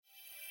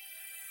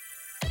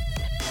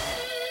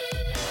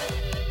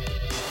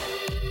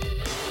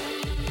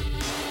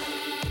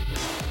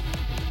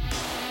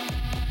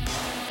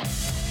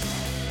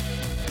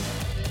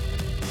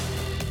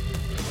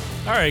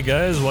All right,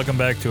 guys, welcome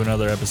back to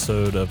another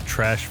episode of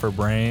Trash for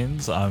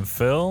Brains. I'm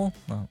Phil.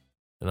 Oh,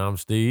 And I'm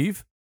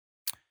Steve.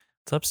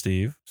 what's up,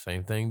 Steve?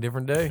 Same thing,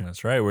 different day.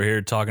 That's right. We're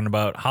here talking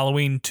about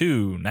Halloween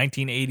 2,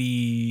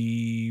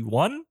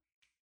 1981?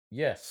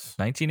 Yes.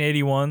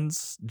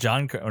 1981's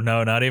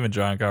no, not even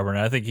John Carpenter.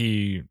 I think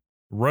he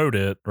wrote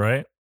it,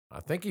 right?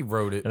 I think he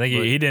wrote it. I think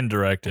but he didn't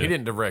direct it. He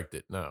didn't direct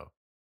it, no.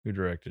 Who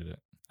directed it?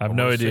 I have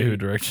no idea who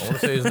directed it. I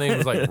want to say his name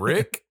was like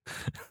Rick.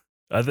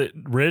 I think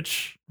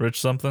Rich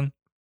something.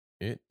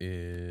 It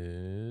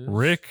is...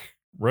 Rick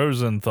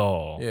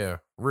Rosenthal. Yeah,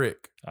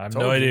 Rick. I have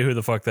Told no idea you. who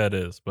the fuck that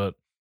is, but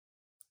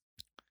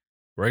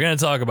we're going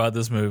to talk about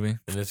this movie.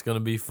 And it's going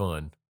to be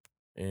fun.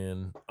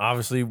 And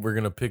obviously, we're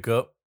going to pick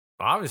up,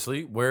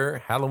 where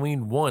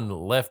Halloween 1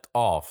 left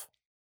off.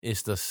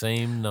 It's the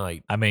same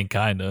night. I mean,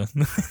 kind of.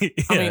 Yeah,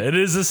 mean- it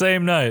is the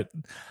same night.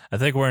 I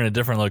think we're in a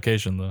different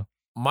location, though.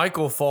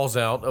 Michael falls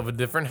out of a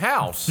different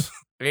house.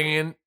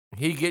 And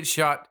he gets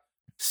shot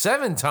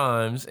 7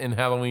 times in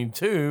Halloween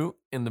 2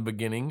 in the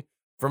beginning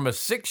from a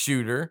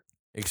 6-shooter.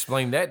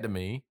 Explain that to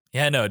me.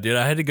 Yeah, no, dude,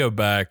 I had to go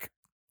back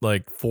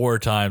like 4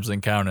 times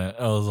and count it.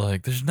 I was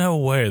like, there's no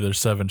way there's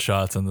 7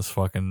 shots in this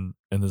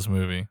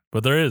movie.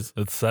 But there is.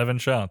 It's 7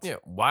 shots. Yeah,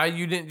 why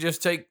you didn't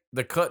just take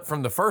the cut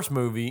from the first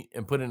movie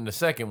and put it in the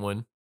second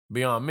one,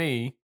 beyond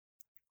me,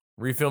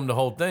 refilm the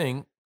whole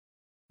thing.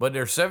 But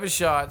there's 7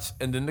 shots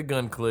and then the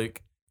gun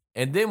click.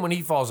 And then when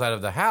he falls out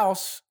of the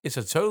house, it's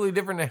a totally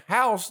different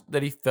house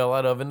that he fell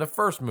out of in the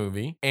first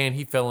movie. And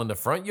he fell in the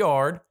front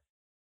yard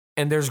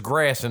and there's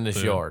grass in this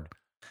Dude. yard.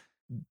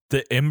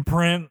 The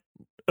imprint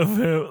of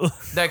him.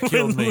 That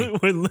killed me.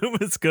 When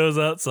Loomis goes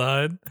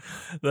outside,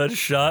 that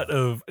shot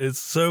of it's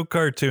so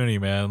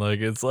cartoony, man. Like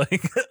it's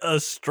like a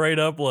straight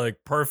up like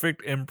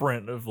perfect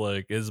imprint of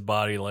like his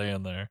body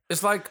laying there.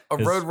 It's like a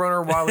It's-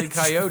 Roadrunner Wile E. It's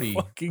Coyote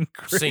fucking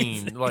crazy.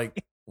 scene.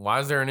 Like,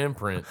 why is there an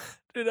imprint?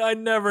 Dude, I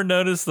never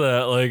noticed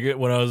that like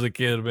when I was a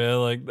kid, man.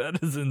 Like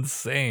that is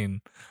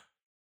insane.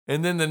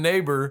 And then the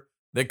neighbor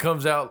that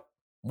comes out,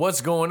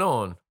 what's going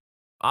on?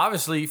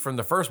 Obviously, from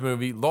the first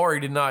movie, Laurie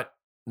did not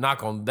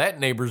knock on that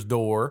neighbor's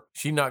door.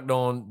 She knocked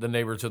on the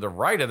neighbor to the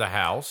right of the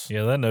house.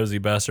 Yeah, that nosy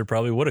bastard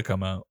probably would have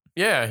come out.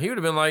 Yeah, he would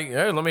have been like,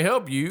 hey, let me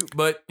help you.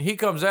 But he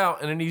comes out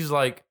and then he's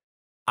like,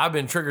 I've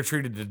been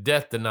trick-or-treated to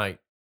death tonight.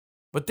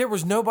 But there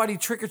was nobody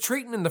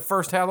trick-or-treating in the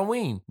first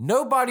Halloween.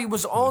 Nobody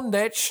was on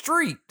that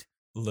street.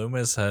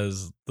 Loomis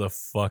has the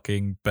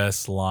fucking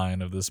best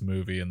line of this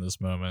movie in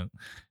this moment.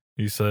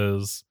 He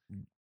says,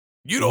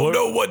 You don't What-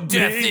 know what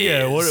death is.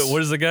 Yeah, what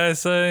does the guy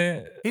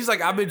say? He's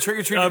like, I've been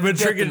trick-or-treated I've been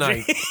to death tricking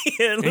tonight.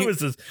 Yeah, and Loomis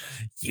says,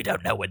 you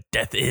don't know what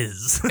death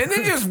is. And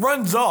then just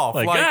runs off.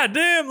 like, God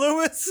damn,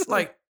 Loomis.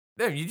 Like,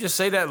 damn, you just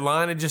say that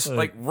line and just Like-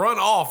 like run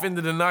off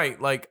into the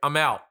night. Like, I'm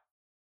out.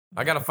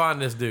 I gotta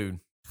find this dude.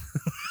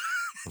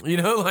 You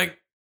know, like,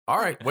 all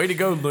right, way to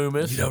go,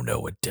 Loomis. you don't know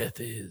what death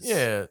is.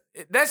 Yeah,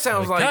 that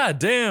sounds like God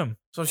damn.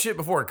 some shit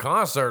before a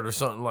concert or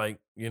something. Like,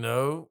 you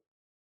know,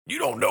 you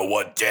don't know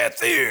what death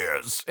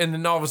is, and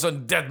then all of a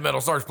sudden, death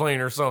metal starts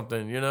playing or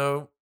something. You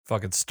know,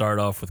 Fucking start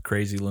off with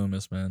crazy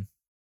Loomis, man.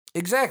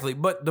 exactly.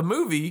 But the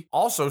movie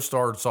also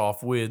starts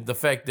off with the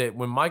fact that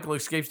when Michael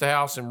escapes the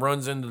house and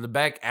runs into the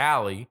back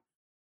alley,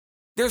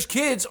 there's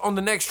kids on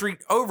the next street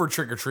over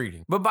trick or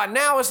treating. But by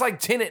now, it's like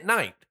 10 at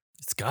night.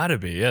 It's gotta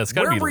be. Yeah, it's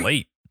gotta Where be were you-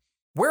 late.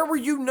 Where were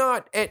you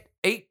not at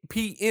 8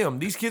 p.m.?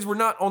 These kids were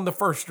not on the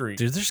first street.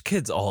 Dude, there's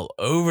kids all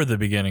over the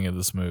beginning of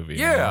this movie.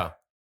 Yeah. man.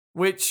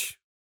 Which,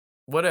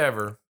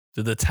 whatever.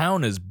 Dude, the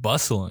town is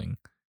bustling.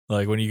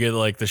 Like when you get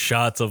like the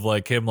shots of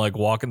like him like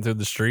walking through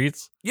the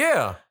streets.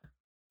 Yeah.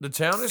 The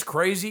town is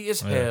crazy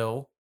as Yeah.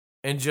 hell.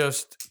 And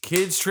just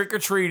kids trick or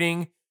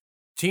treating,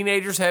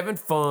 teenagers having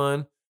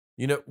fun,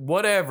 you know,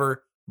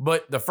 whatever.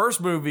 But the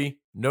first movie,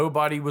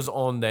 nobody was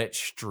on that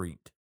street.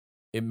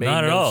 It made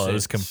Not at no all. sense. It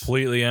was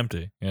completely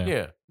empty. Yeah.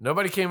 Yeah.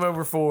 Nobody came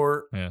over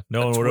for. Yeah.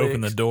 No A one would open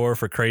the Twix. door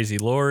for Crazy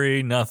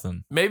Lori.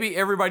 Nothing. Maybe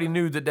everybody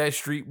knew that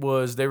street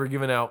was, they were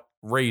giving out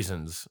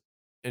raisins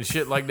and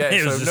shit like that.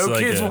 It was So just no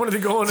like kids wanted to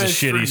go on It's a that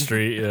shitty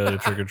street. Yeah,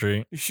 trick or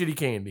treat. Shitty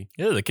candy.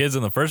 Yeah, the kids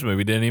in the first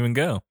movie didn't even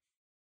go.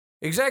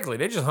 Exactly.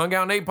 They just hung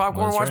out and ate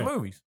popcorn and That's watched right.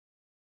 movies.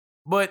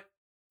 But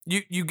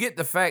you get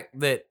the fact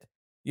that,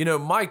 you know,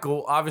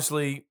 Michael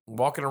obviously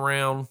walking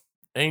around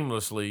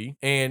aimlessly,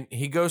 and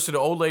he goes to the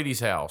old lady's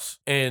house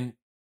and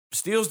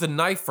steals the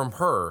knife from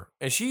her,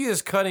 and she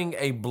is cutting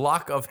a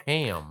block of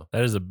ham.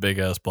 That is a big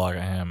ass block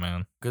of ham,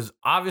 man. Because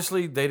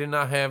obviously they did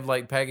not have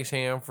like packaged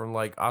ham from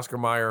like Oscar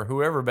Mayer or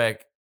whoever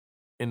back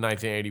in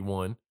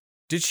 1981.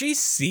 Did she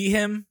see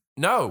him?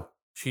 No,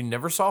 she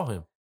never saw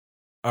him.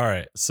 All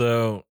right.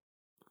 So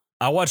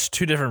I watched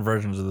 2 different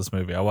versions of this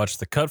movie. I watched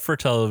the cut for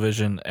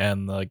television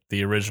and like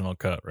the original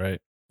cut, right?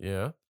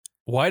 Yeah.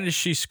 Why did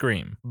she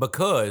scream?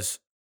 Because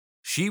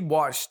she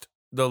watched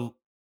the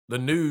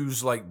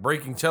news, like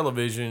breaking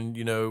television,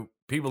 you know,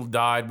 people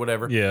died,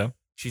 whatever. Yeah.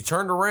 She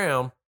turned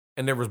around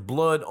and there was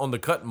blood on the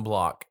cutting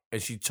block,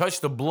 and she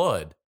touched the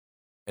blood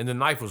and the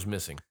knife was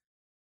missing.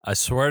 I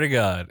swear to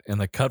God, in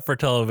the cut for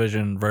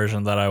television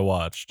version that I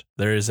watched,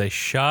 there is a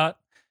shot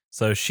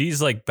So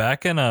she's like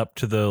backing up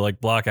to the like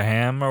block of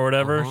ham or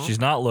whatever. Mhm. She's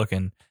not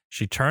looking.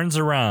 She turns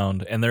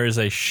around and there is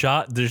a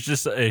shot. There's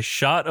just a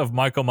shot of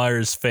Michael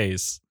Myers'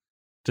 face.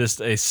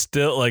 Just a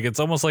still, like it's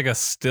almost like a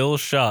still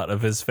shot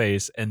of his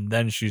face, and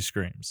then she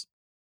screams.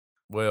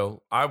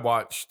 Well, I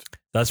watched.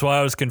 That's why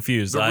I was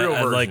confused. The real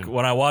I like version.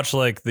 when I watched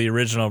like the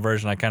original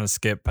version, I kind of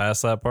skipped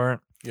past that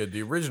part. Yeah,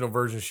 the original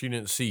version, she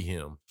didn't see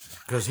him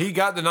because he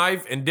got the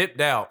knife and dipped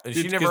out, and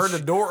she Dude, never 'cause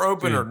heard the door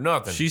open or Dude,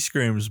 nothing. She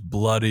screams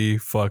bloody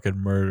fucking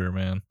murder,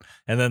 man.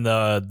 And then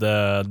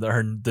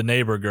the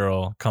neighbor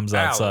girl comes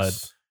outside.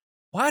 Alice.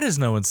 Why does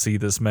no one see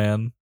this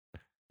man?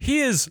 He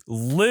is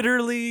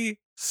literally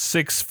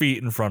 6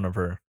 feet in front of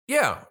her.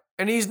 Yeah,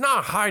 and he's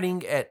not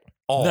hiding at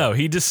all. No,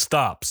 he just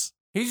stops.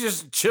 He's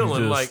just He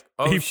chilling, just- like,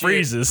 oh, he shit.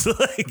 freezes.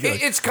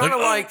 It's kinda "Oh,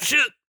 like-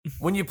 shit.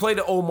 When you play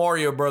the old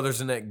Mario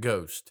Brothers and that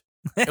ghost.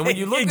 And when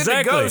you look Exactly.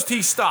 at the ghost,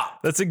 he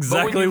stopped. That's But when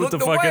exactly you what the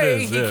looked fuck away,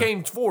 it is. he Yeah.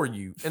 came for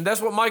you. And that's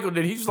what Michael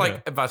did. He was like,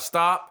 Yeah. if I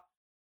stop,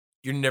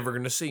 you're never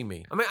going to see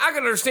me. I mean, I can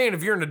understand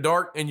if you're in the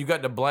dark and you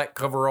got the black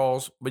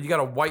coveralls, but you got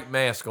a white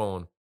mask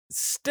on.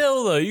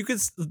 Still though, you could.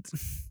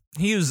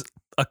 He was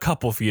a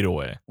couple feet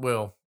away.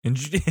 Well, And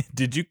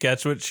did you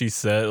catch what she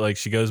said? Like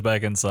she goes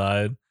back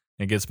inside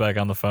and gets back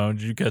on the phone.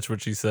 Did you catch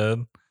what she said?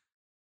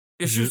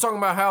 if she was talking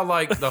about how,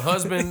 like, the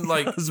husband,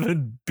 like,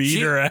 husband beat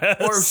she- her ass.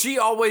 or she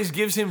always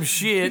gives him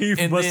shit. He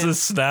and must then, have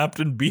snapped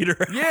and beat her.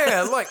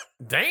 yeah, like,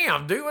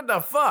 damn, dude, what the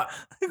fuck?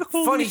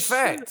 Holy Funny shit.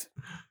 fact.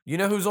 You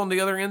know who's on the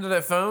other end of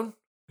that phone?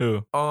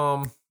 Who?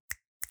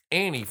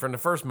 Annie from the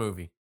first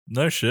movie.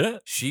 No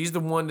shit. She's the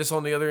one that's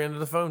on the other end of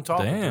the phone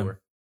talking Damn. to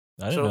her.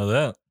 I didn't So- know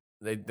that.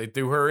 They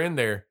threw her in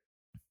there.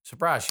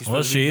 Surprise, she's Well,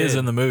 supposed to be she is dead.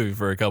 in the movie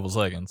for a couple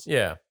seconds.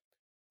 Yeah.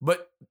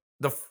 But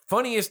the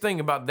funniest thing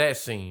about that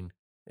scene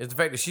is the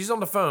fact that she's on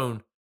the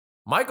phone.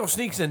 Michael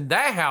sneaks in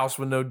that house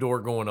with no door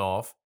going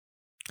off.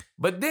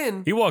 But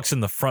then, He walks in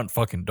the front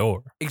fucking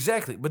door.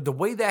 exactly, but the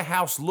way that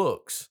house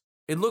looks,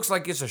 it looks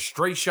like it's a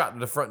straight shot to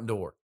the front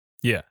door.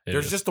 Yeah. it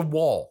There's is. just a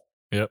wall.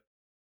 Yep.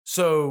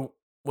 So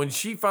when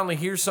she finally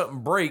hears something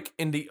break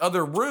in the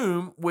other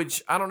room,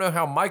 which I don't know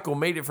how Michael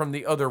made it from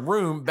the other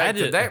room back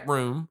to that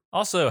room.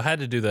 Also had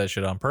to do that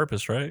shit on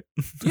purpose, right?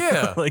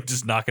 Yeah. Like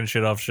just knocking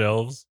shit off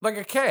shelves. Like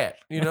a cat,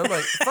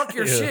 like fuck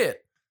your Yeah.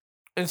 shit.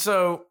 And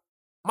so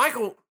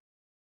Michael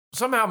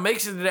somehow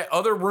makes it to that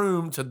other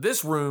room to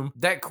this room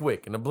that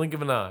quick in a blink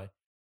of an eye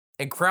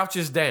and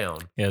crouches down.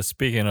 Yeah,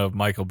 speaking of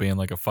Michael being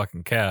like a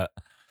fucking cat,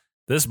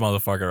 this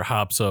motherfucker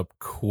hops up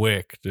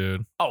quick,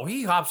 dude. Oh,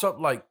 he hops up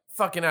like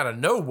fucking out of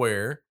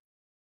nowhere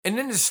and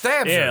then just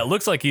stabs Yeah, her. it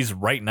looks like he's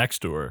right next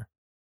to her.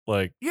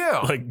 Like Yeah.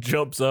 like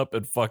jumps up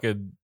and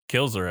fucking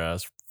kills her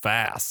ass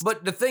fast.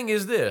 But the thing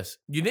is this,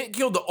 you didn't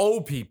kill the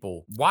old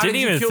people. Why Didn't did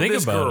you even kill think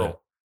this about girl? it.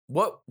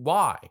 What?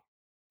 Why?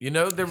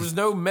 There was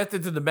no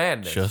method to the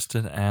madness. Just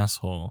an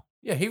asshole.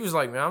 Yeah, he was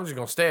like, man, I'm just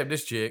going to stab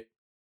this chick.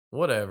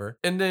 Whatever.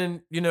 And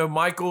then,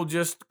 Michael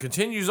just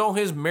continues on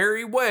his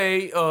merry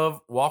way of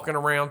walking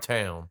around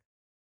town.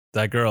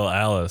 That girl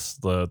Alice,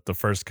 the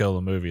first kill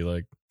of the movie,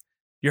 like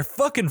your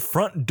fucking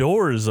front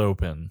door is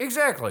open.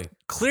 Exactly.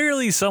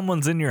 Clearly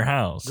someone's in your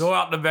house. Go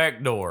out the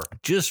back door.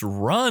 Just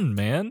run,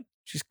 man.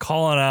 She's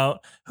calling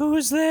out,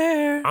 "Who's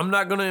there? I'm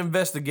not going to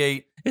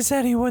investigate Is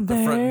anyone the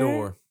there?" front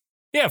door.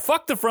 Yeah,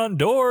 fuck the front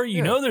door. You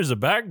Yeah. know there's a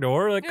back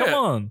door. Like, come Yeah.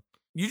 on.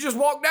 You just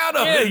walked out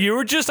of Yeah, it you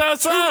were just 2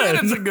 outside.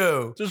 minutes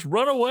ago. Just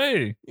run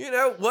away.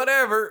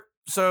 Whatever.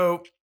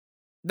 So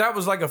that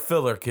was like a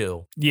filler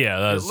kill. Yeah,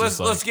 that's let's just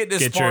like, let's get this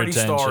get your party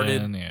started.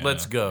 attention. Yeah,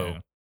 Let's go.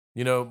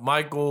 yeah.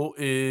 Michael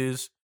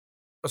is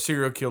a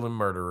serial killing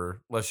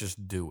murderer. Let's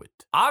just do it.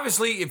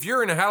 Obviously, if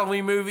you're in a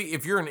Halloween movie,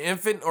 if you're an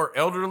infant or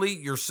elderly,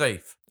 you're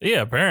safe.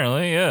 Yeah,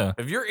 apparently, yeah.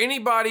 If you're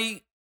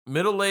anybody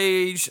middle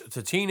aged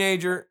to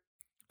teenager,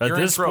 At you're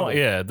in this trouble. point,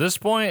 at this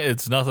point,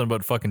 it's nothing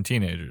but fucking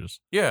teenagers.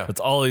 yeah. That's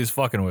all he's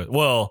fucking with.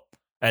 Well,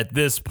 at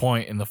this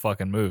point in the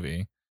fucking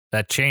movie,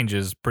 that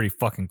changes pretty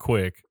fucking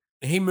quick.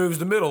 He moves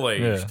to middle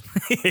aged.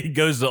 Yeah. He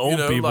goes to old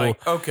people.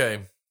 Like, okay,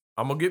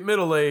 I'm gonna get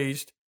middle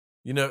aged.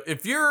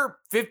 If you're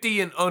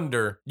 50 and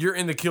under, you're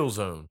in the kill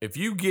zone. If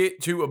you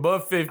get to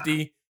above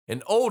 50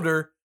 and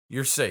older,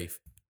 you're safe.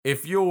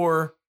 If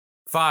you're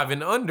 5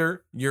 and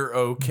under, you're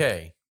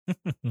okay.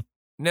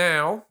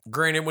 Now,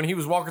 granted, when he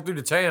was walking through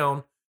the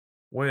town,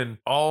 when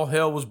all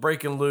hell was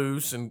breaking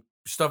loose and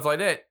stuff like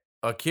that,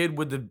 a kid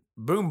with the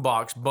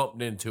boombox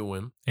bumped into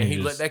him, and He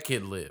he let just- that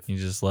kid live. You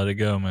just let it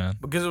go, man.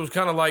 Because it was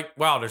kind of like,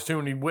 wow, there's too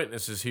many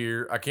witnesses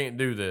here. I can't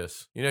do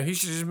this. He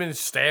should have just been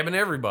stabbing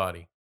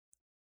everybody.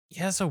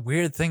 Yeah, it's a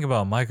weird thing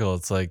about Michael.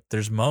 It's like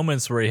there's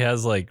moments where he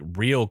has like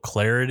real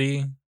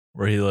clarity,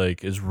 where he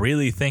like is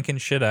really thinking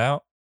shit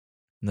out,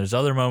 and there's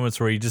other moments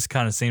where he just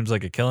kind of seems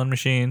like a killing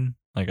machine.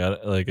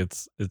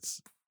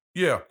 It's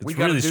Yeah, we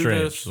got to really do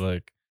strange. this.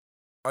 Like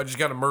I just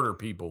got to murder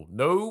people.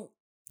 No,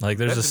 there's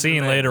a That's a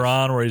scene good later madness.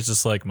 on where he's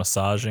just like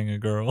massaging a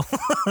girl.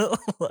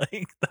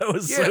 Like that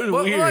was yeah, so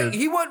but weird. like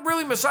he wasn't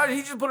really massaging.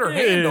 He just put her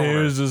hand on He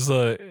her. was just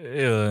like,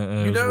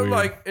 yeah, it was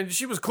weird. And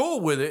she was cool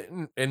with it.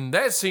 And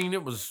that scene,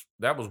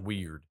 that was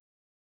weird.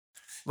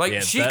 Like Yeah,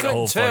 she that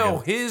whole couldn't tell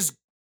fucking- his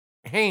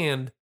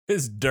hand.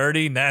 His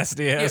dirty,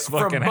 nasty ass from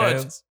fucking butts.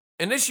 hands.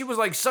 And then she was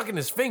like sucking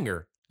his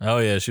finger. Oh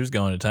yeah, she was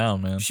going to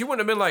town, man. She wouldn't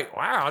have been like,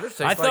 wow, this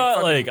tastes I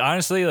thought fucking-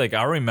 honestly,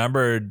 I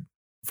remembered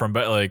from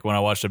like when I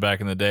watched it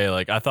back in the day,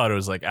 I thought it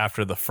was like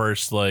after the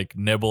first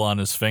nibble on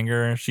his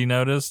finger, she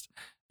noticed.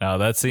 No,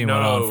 that scene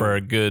went on for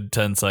a good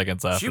 10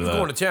 seconds after that. She was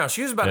going to town.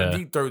 She was about to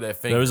deep throat that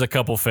finger. There was a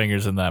couple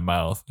fingers in that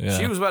mouth. Yeah.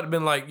 She was about to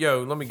been like,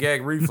 yo, let me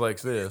gag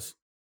reflex this.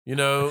 You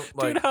know,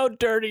 dude, how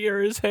dirty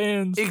are his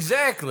hands?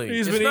 Exactly.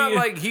 It's not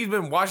like he's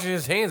been washing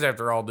his hands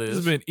after all this.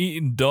 He's been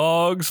eating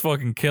dogs,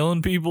 fucking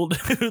killing people,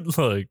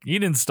 dude. He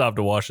didn't stop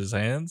to wash his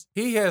hands.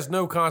 He has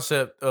no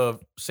concept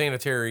of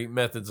sanitary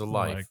methods of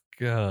life. Oh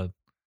my God.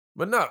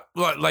 But no,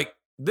 like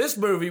this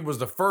movie was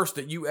the first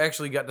that you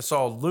actually got to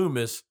saw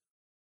Loomis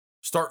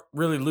start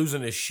really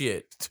losing his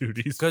shit. Dude,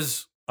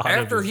 because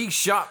after he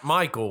shot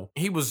Michael,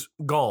 he was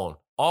gone.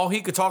 All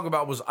he could talk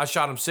about was, I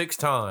shot him 6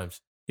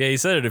 times. Yeah, he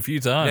said it a few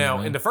times. Now,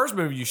 man. in the first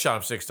movie, you shot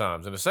him 6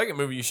 times. In the second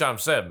movie, you shot him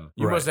 7.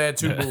 You must have had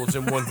 2 bullets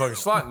in one fucking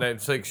slot in that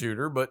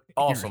 6-shooter, but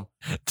awesome.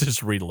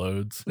 Just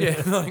reloads.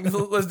 Yeah,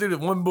 let's do that.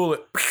 1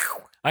 bullet.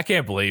 I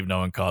can't believe no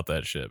one caught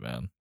that shit,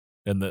 man.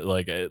 And that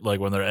like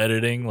when they're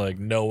editing,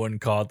 no one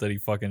caught that he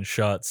fucking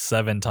shot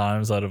 7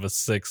 times out of a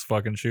 6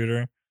 fucking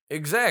shooter.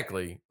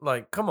 Exactly.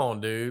 Like, come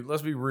on, dude.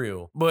 Let's be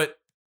real. But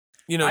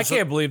you know, I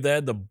can't believe they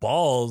had the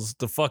balls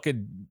to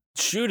fucking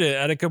shoot it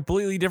at a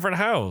completely different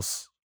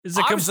house. It's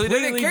a obviously they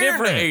completely didn't care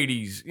different. in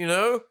the 80s, you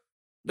know?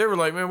 They were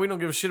like, man, we don't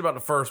give a shit about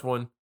the first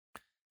one.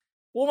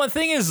 Well, my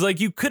thing is,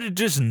 you could have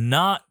just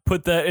not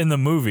put that in the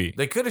movie.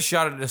 They could have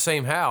shot it at the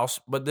same house,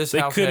 but this They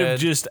house could have had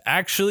just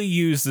actually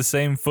used the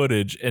same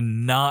footage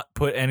and not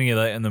put any of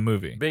that in the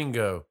movie.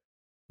 bingo.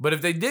 But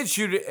if they did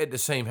shoot it at the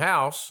same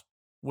house,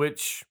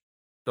 which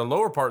the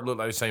lower part looked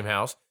like the same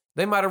house,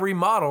 they might have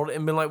remodeled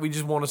and been like, we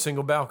just want a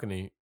single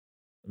balcony.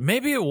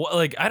 Maybe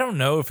I don't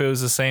know if it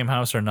was the same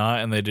house or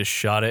not, and they just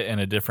shot it in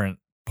a different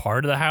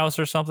part of the house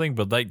or something.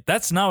 But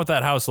that's not what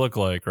that house looked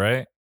like,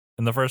 right?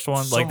 In the first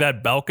one,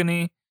 that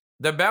balcony.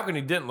 That balcony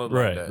didn't look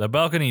Right, like that. the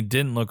balcony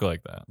didn't look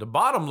like that. The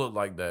bottom looked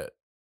like that.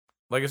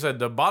 Like I said,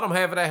 the bottom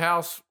half of that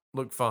house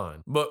looked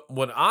fine. But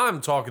what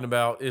I'm talking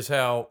about is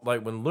how,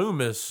 when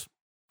Loomis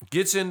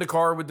gets in the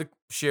car with the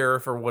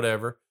sheriff or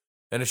whatever,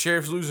 and the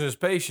sheriff's losing his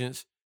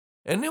patience,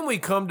 and then we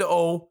come to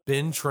old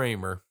Ben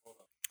Tramer.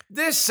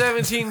 This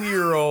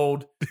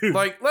 17-year-old,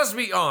 let's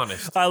be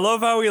honest. I love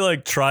how he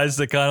tries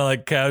to kind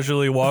of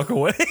casually walk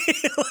away.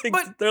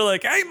 But they're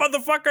like, "Hey,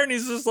 motherfucker," and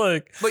he's just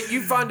but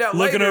you find out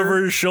looking later,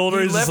 over his shoulder.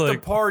 he He's left just the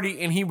party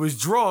and he was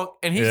drunk,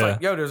 and he's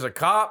like, "Yo, there's a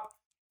cop.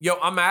 Yo,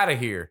 I'm out of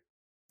here."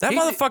 That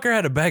motherfucker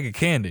had a bag of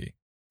candy.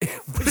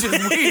 Which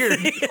is weird.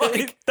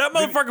 That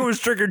motherfucker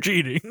was trick or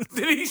treating.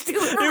 Did he steal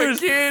it from a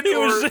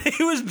kid?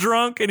 He was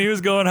drunk and he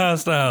was going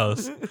house to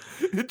house.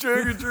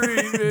 Trick or treat,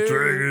 man. Trick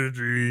or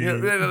treat.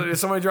 Yeah,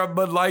 somebody drop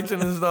Bud Lights in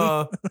his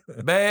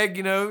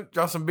bag,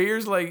 drop some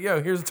beers.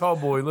 Yo, here's a tall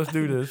boy. Let's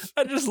do this.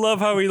 I just love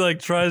how he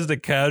tries to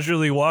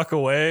casually walk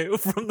away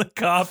from the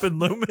cop and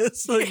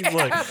Loomis. He's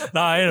like,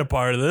 "Nah, I ain't a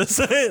part of this.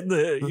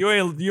 you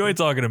ain't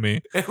talking to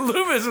me." And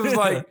Loomis was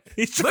like,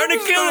 he's trying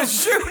to kill him.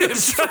 Shoot him.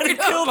 He's trying to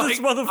kill this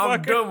motherfucker.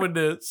 I'm done with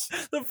this.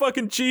 The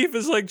fucking chief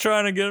is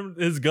trying to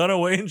get his gun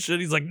away and shit.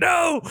 He's like,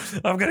 "No,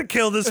 I'm gonna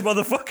kill this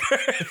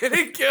motherfucker." And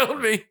he killed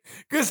me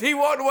because he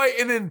walked away,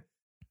 and then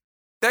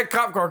that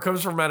cop car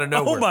comes from out of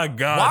nowhere. Oh my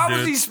God. Why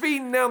was he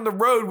speeding down the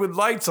road with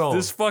lights on?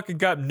 This fucking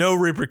got no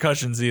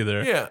repercussions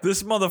either. Yeah.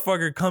 This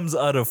motherfucker comes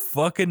out of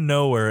fucking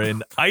nowhere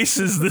and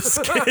ices this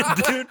kid,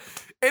 dude.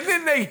 And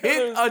then they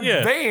hit a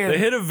van. They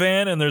hit a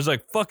van and there's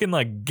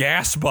fucking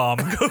gas bomb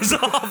goes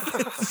off.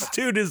 This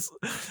dude is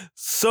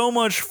so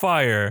much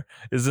fire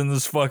is in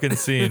this fucking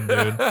scene,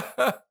 dude.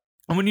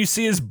 And when you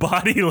see his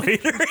body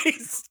later,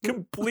 he's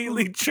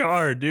completely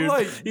charred, dude.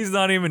 He's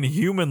not even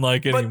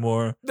human-like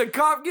anymore. The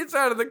cop gets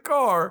out of the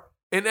car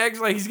and acts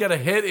like he's got a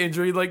head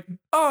injury.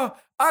 I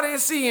didn't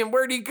see him.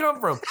 Where'd he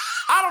come from?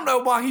 I don't know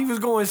why he was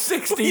going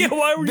 60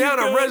 down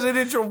a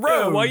residential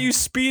road. Yeah, why are you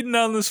speeding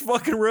down this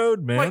fucking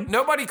road, man?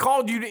 Nobody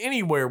called you to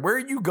anywhere. Where are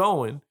you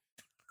going?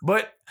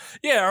 But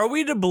yeah, are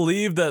we to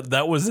believe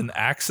that was an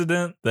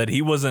accident? That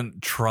he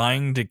wasn't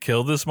trying to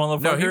kill this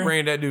motherfucker? No, he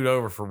ran that dude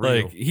over for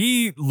real.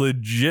 He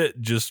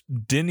legit just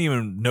didn't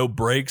even, no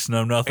brakes,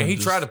 no nothing. And he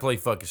tried to play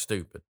fucking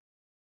stupid.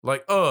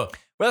 But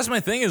that's my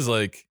thing is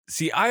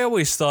see, I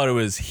always thought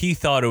he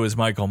thought it was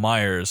Michael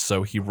Myers,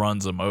 so he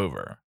runs him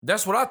over.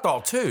 That's what I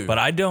thought too. But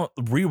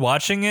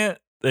rewatching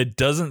it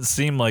doesn't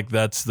seem like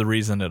that's the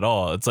reason at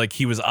all. It's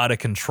he was out of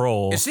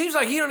control. It seems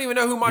like he don't even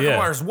know who Michael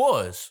Myers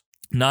was.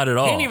 Not at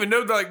all. He didn't even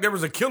know there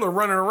was a killer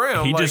running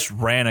around. He just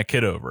ran a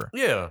kid over.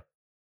 Yeah.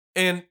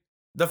 And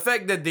the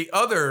fact that the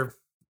other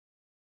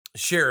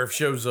sheriff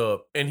shows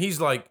up and he's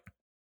like,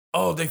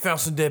 "Oh, they found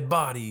some dead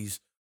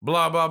bodies,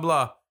 blah, blah,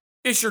 blah."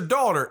 it's your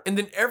daughter. And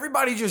then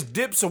everybody just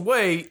dips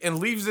away and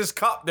leaves this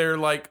cop there,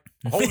 like,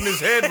 holding his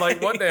head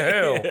like, what the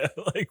hell? Yeah,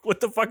 like, what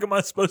the fuck am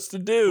I supposed to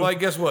do? Like,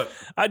 guess what?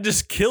 I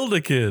just killed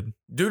a kid.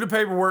 Do the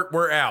paperwork.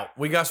 We're out.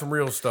 We got some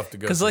real stuff to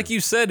go Because through. like you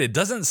said, it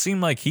doesn't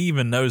seem like he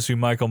even knows who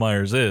Michael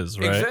Myers is,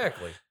 right?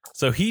 Exactly.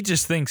 So he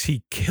just thinks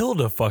he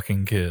killed a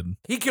fucking kid.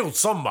 He killed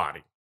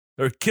somebody.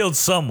 Or killed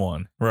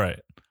someone, right?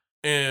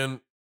 And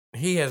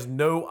he has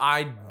no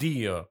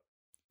idea,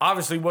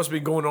 obviously, what's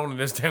been going on in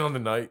this town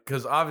tonight.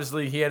 Because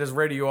obviously he had his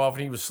radio off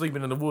and he was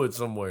sleeping in the woods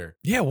somewhere.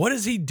 Yeah, what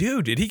does he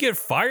do? Did he get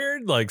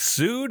fired? Like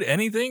sued?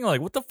 Anything?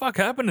 Like what the fuck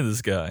happened to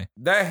this guy?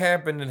 That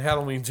happened in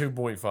Halloween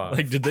 2.5.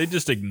 Like did they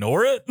just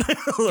ignore it? Like,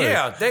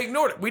 yeah, they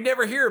ignored it. We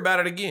never hear about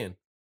it again.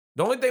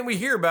 The only thing we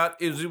hear about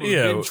is it was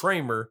Ben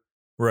Tramer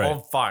right.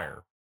 on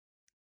fire.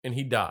 And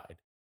he died.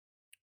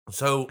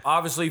 So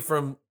obviously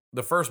from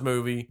the first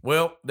movie,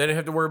 well, they didn't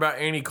have to worry about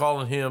Annie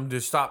calling him to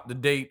stop the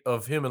date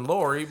of him and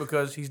Laurie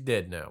because he's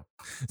dead now.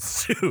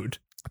 Dude,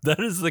 that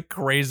is the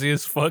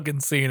craziest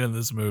fucking scene in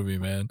this movie,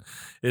 man.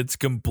 It's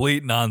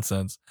complete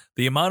nonsense.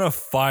 The amount of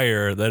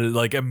fire that it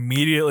like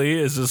immediately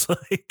is just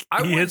like I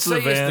he wouldn't hits say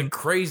the van. it's the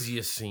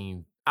craziest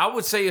scene. I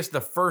would say it's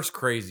the first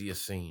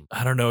craziest scene.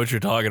 I don't know what you're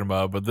talking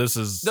about, but this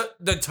is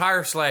The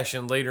tire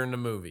slashing later in the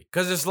movie.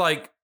 Because it's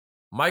like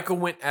Michael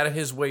went out of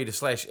his way to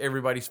slash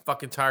everybody's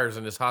fucking tires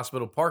in this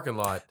hospital parking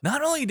lot.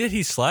 not only did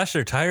he slash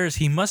their tires,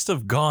 he must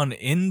have gone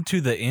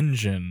into the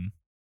engine.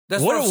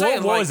 That's what I'm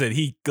saying. What was it?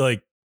 He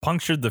like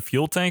punctured the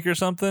fuel tank or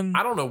something?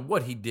 I don't know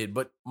what he did,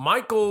 but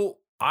Michael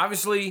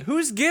obviously.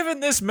 Who's giving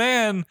this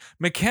man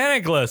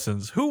mechanic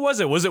lessons? Who was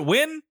it? Was it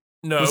Wynn?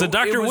 No, Was it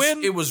Dr.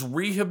 Wynn? It was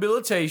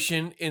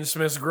rehabilitation in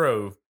Smith's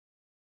Grove.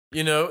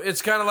 You know,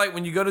 it's kind of like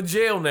when you go to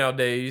jail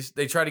nowadays,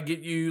 they try to get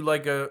you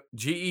like a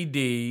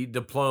GED,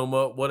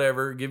 diploma,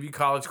 whatever, give you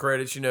college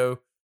credits, you know,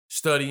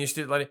 study and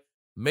shit like that.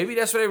 Maybe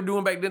that's what they were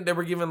doing back then. They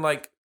were giving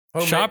like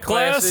home Shop ec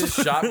classes,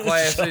 class? shop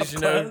classes, Shop you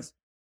know. class?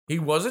 He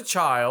was a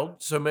child,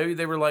 so maybe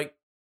they were like,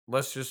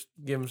 let's just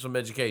give him some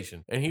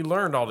education. And he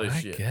learned all this I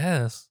shit.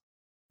 guess.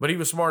 But he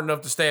was smart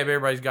enough to stab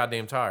everybody's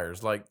goddamn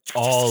tires. Like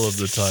All of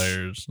the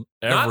tires.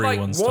 not like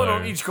Everyone's one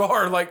tires. on each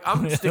car. Like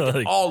I'm sticking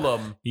Like, all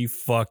of them. He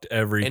fucked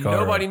every And car.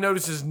 nobody up.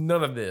 notices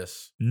none of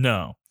this.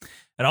 No.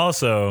 And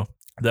also,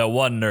 that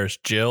one nurse,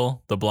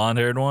 Jill, the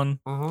blonde-haired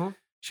one, Mm-hmm.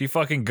 she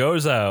fucking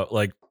goes out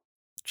like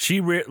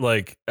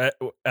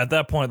at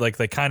that point like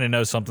they kind of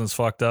know something's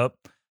fucked up,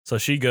 so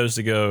she goes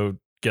to go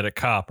get a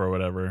cop or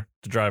whatever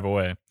to drive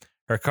away.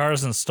 Her car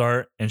doesn't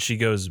start and she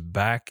goes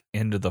back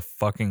into the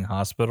fucking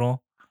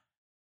hospital.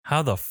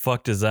 How the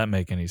fuck does that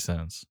make any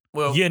sense?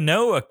 Well, You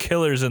know a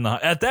killer's in the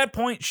at that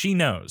point she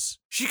knows.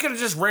 she could have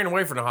just ran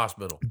away from the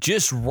hospital.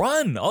 Just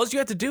run. All you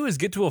have to do is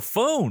get to a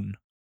phone.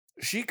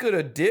 She could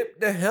have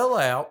dipped the hell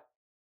out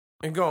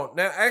and gone.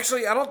 Now,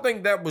 actually, I don't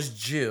think that was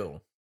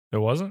Jill. It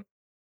wasn't?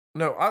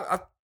 No, I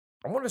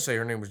want to say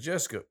her name was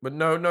Jessica, but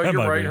no, That you're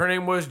might right. be. Her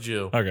name was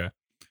Jill. Okay.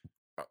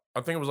 I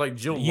think it was like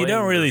Jill. You Lane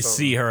don't or really something.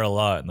 see her a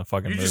lot in the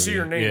fucking You movie. just see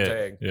her name Yeah,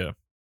 tag. Yeah.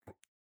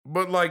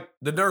 But like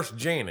the nurse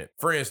Janet,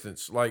 for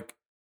instance, like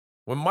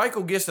when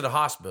Michael gets to the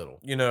hospital,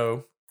 you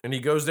know, and he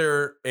goes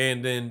there,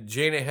 and then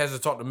Janet has to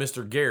talk to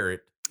Mr.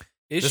 Garrett,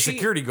 Is the she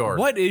security guard.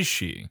 What is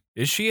she?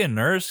 Is she a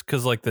nurse?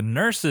 Because like the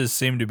nurses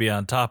seem to be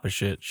on top of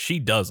shit. She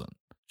doesn't.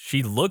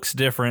 She looks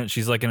different.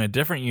 She's like in a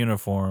different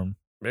uniform.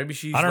 Maybe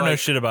she's. I don't know like-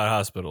 shit about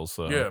hospitals,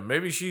 so Yeah,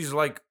 maybe she's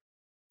like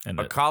And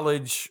a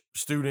college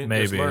student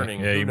that's maybe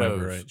learning. Yeah, Who you might be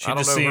knows? right. She I don't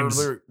just know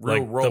seems her real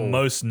like role. the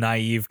most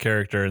naive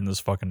character in this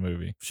fucking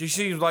movie. She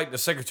seems like the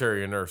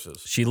secretary of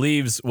nurses. She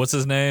leaves. What's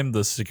his name?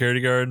 The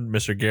security guard,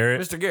 Mr. Garrett.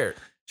 Mr. Garrett.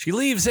 She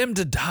leaves him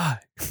to die.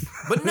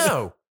 But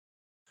no.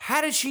 How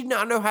did she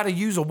not know how to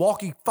use a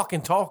walkie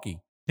fucking talkie?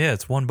 Yeah,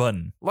 it's one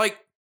button. Like,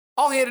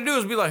 all he had to do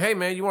is be like, hey,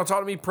 man, you want to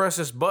talk to me? Press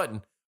this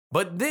button.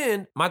 But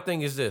then, my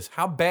thing is this.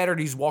 How bad are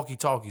these walkie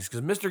talkies?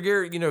 Because Mr.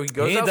 Garrett, you know, he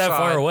goes He ain't outside. that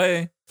far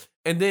away.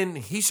 And then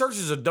he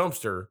searches a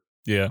dumpster.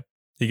 Yeah,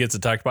 he gets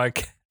attacked by a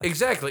cat.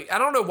 Exactly. I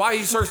don't know why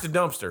he searched the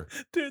dumpster.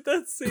 Dude,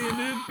 that scene,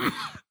 dude.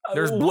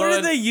 There's What blood.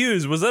 did they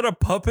use? Was that a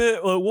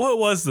puppet? Like, what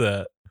was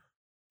that?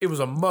 It was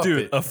a Muppet.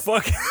 Dude, a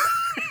fucking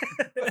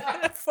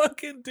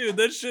fucking dude,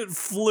 that shit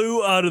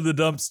flew out of the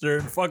dumpster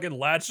and fucking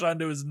latched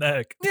onto his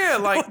neck. Yeah,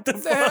 like, What the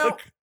what the hell?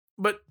 fuck?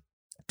 But,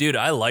 Dude,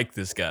 I like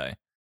this guy.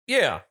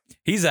 yeah.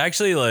 He's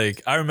actually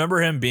like, I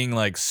remember him being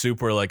like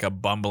super like a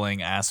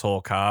bumbling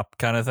asshole cop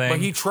kind of thing. But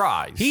he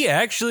tries. He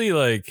actually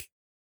like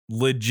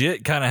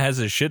legit kind of has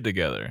his shit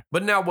together.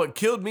 But now what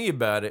killed me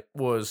about it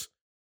was,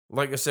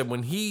 like I said,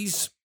 when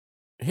he's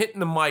hitting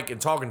the mic and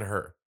talking to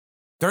her,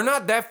 they're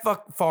not that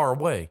far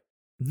away.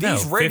 No,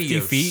 These 50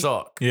 radios feet?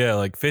 suck. Yeah,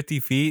 like 50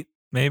 feet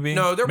maybe.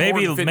 No, they're more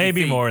maybe than 50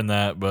 maybe feet. more than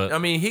that, but I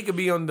mean, he could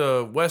be on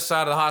the west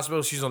side of the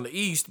hospital. She's on the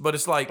east, but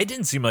it's like, it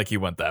didn't seem like he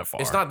went that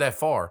far. it's not that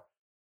far.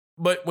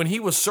 But when he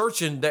was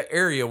searching that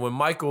area, when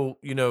Michael,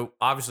 you know,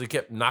 obviously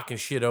kept knocking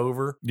shit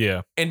over,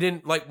 Yeah. and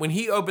then like when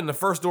he opened the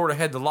first door that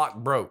had the lock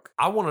broke,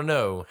 I want to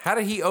know, how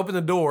did he open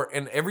the door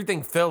and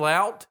everything fell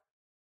out?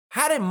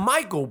 How did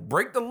Michael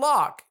break the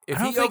lock if I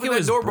don't he think opened it that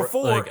was door bro-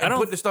 before like, I and don't-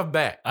 put the stuff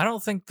back? I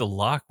don't think the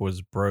lock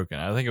was broken.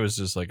 I think it was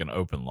just like an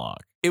open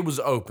lock. It was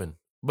open,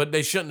 but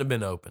they shouldn't have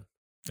been open.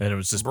 And it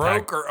was just Broke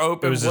packed, or it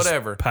open, was just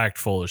whatever. packed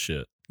full of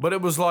shit. But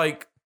it was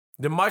like,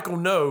 did Michael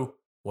know,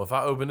 well, if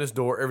I open this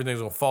door, everything's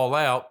going to fall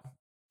out?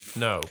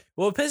 No.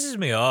 Well, it pisses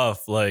me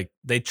off. Like,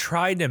 they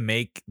tried to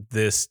make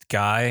this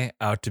guy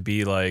out to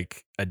be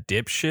like a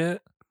dipshit,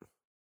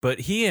 but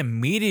he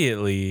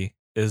immediately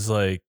is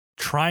like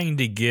trying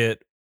to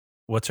get,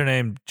 what's her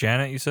name?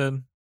 Janet, you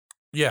said?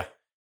 Yeah.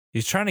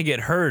 He's trying to get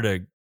her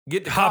to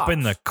Get the hop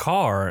in the cops.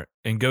 car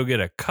and go get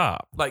a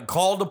cop. Like,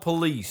 call the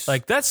police.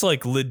 Like, that's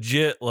like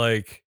legit.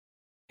 Like,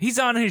 he's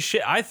on his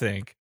shit, I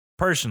think,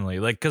 personally.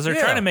 Like, because they're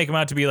Yeah. trying to make him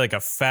out to be like a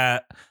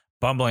fat,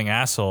 bumbling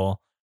asshole,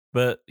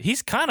 but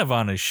he's kind of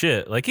on his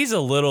shit. Like, he's a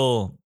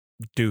little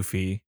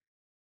doofy.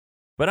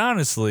 But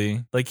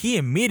honestly, like, he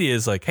immediately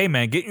is like, hey,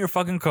 man, get in your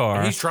fucking car.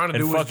 And he's trying to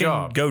and do his fucking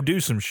job. go do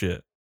some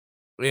shit.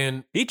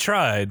 And He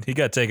tried. He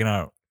got taken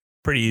out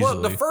pretty easily.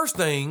 well, the first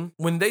thing,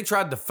 when they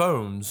tried the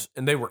phones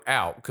and they were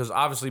out, because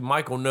obviously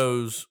Michael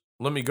knows,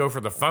 let me go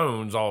for the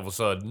phones all of a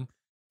sudden.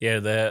 yeah,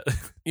 that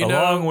You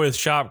along know, with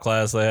shop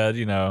class, they had,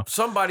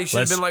 somebody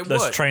should have been like,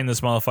 let's what? train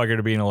this motherfucker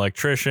to be an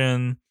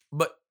electrician.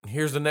 But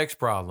here's the next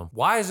problem.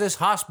 Why is this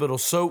hospital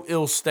so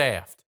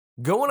ill-staffed?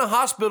 Go in a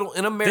hospital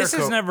in America. This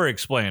is never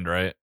explained,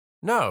 right?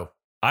 No.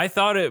 I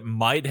thought it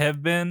might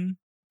have been,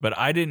 but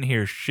I didn't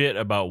hear shit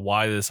about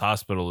why this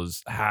hospital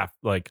is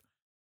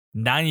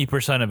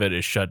 90% of it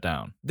is shut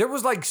down. There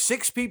was like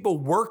 6 people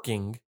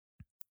working.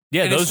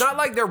 Yeah, And it's not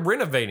like they're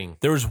renovating.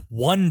 there was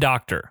one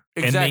doctor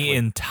in Exactly. the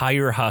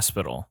entire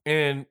hospital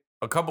And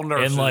a couple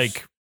nurses. and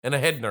like and a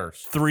head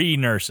nurse. 3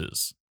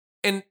 nurses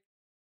And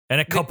and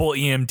a couple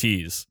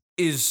EMTs.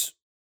 is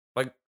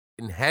like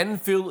in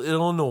Haddonfield,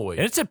 Illinois.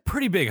 And it's a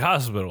pretty big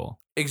hospital.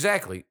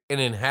 Exactly.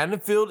 And in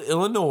Haddonfield,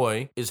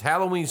 Illinois, is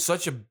Halloween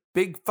such a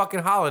big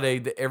fucking holiday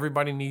that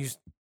everybody needs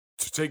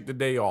to take the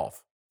day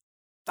off.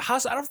 I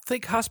don't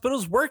think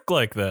hospitals work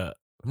like that.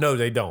 No,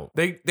 they don't.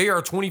 They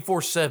are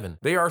 24/7.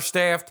 They are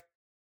staffed.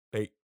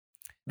 They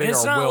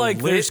It's are not well like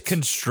lit. there's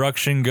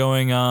construction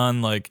going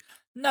on, like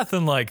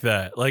nothing like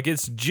that. Like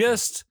it's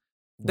just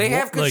They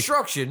have like,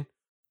 construction,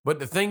 but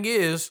the thing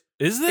is,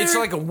 is there it's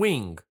like a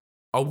wing.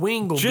 A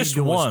wing will just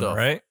be doing one, stuff.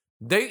 right?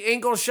 They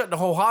ain't gonna shut the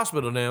whole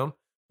hospital down.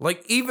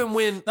 Like even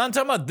when No, I'm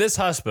talking about this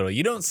hospital.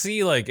 You don't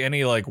see like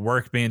any like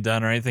work being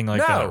done or anything like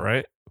No. that,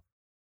 right?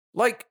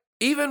 like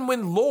even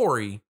when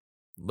Lori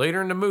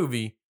later in the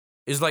movie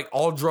is like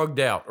all drugged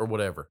out or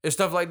whatever. It's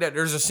stuff like that.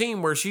 There's a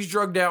scene where she's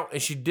drugged out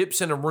and she dips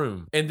in a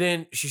room and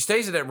then she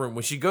stays in that room.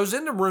 When she goes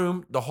in the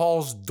room, the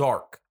hall's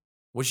dark.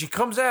 When she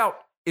comes out,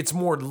 it's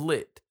more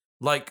lit.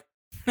 Like,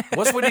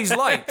 what's with these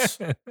lights?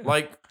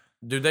 Like,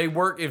 do they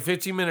work in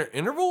 15-minute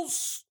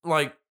intervals?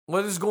 Like,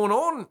 what is going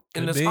on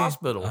in Could this be.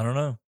 hospital? I don't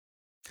know.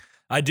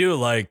 I do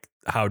like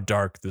how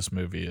dark this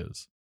movie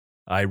is.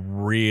 I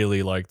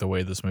really like the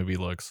way this movie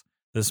looks.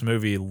 This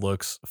movie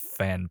looks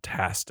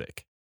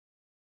fantastic.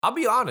 I'll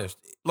be honest.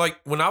 Like,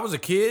 when I was a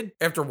kid,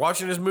 after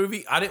watching this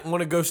movie, I didn't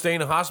want to go stay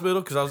in a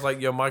hospital because I was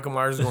like, yo, Michael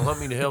Myers is going to hunt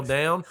me the hell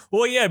down.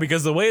 Well, yeah,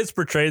 because the way it's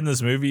portrayed in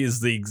this movie is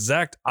the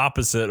exact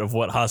opposite of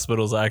what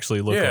hospitals actually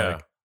look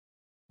like.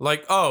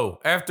 Like, oh,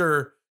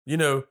 after,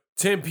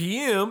 10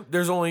 p.m.,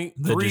 there's only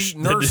 3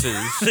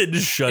 nurses They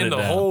just shut in it the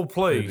down. whole They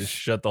place. just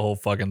shut the whole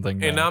fucking thing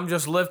down. And I'm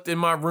just left in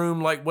my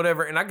room, like,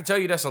 whatever. And I can tell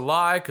you that's a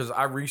lie because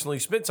I recently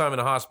spent time in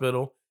a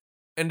hospital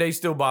and they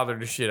still bother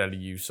the shit out of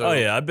you. So, oh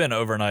yeah, I've been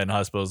overnight in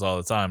hospitals all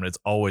the time, and it's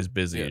always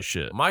busy Yeah. as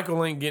shit.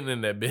 Michael ain't getting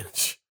in that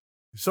bitch.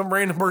 Some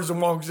random person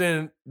walks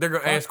in, they're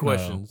going to Fuck ask no.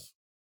 questions.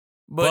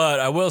 But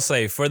I will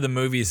say, for the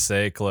movie's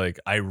sake, like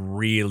I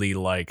really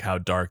like how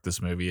dark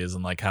this movie is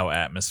and like how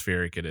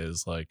atmospheric it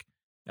is. Like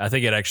I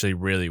think it actually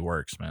really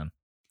works, man.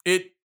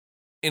 It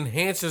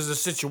enhances the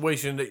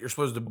situation that you're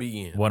supposed to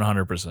be in.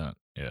 100%.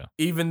 Yeah.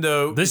 Even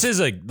though This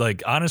is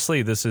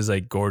honestly, this is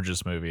a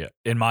gorgeous movie,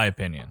 in my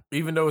opinion.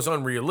 even though it's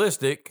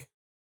unrealistic,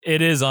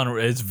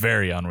 It's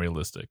very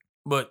unrealistic.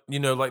 but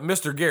like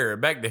Mr.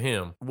 Garrett, back to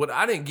him. What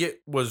I didn't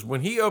get was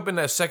when he opened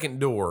that second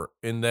door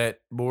in that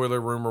boiler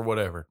room or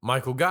whatever,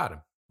 Michael got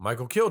him.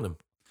 Michael killed him.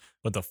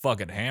 With the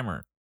fucking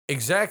hammer.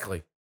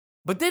 Exactly.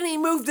 But then he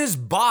moved his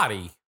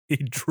body He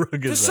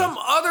drug to his some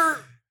other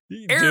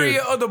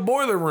area of the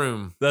boiler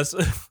room. That's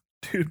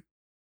dude.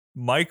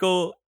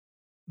 Michael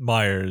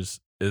Myers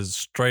is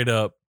straight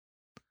up.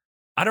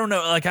 I don't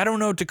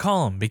know what to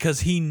call him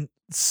because he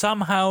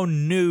somehow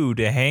knew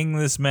to hang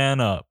this man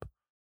up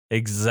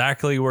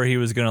exactly where he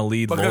was going to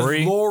lead Because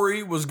Lori.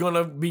 Lori was going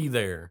to be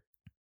there.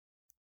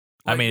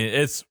 I mean,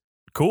 it's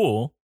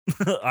cool.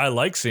 I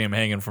like seeing him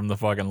hanging from the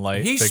fucking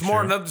light. He's fixture.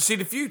 smart enough to see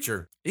the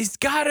future. He's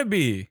got to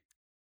be.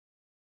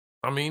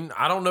 I mean,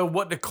 I don't know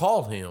what to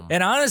call him.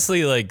 And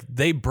honestly, like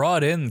they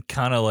brought in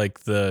kind of like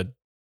the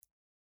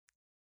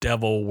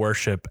devil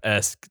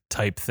worship-esque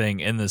type thing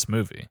in this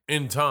movie.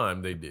 In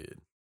time, they did.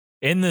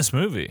 In this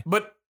movie.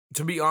 But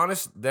to be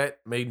honest, that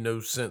made no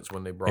sense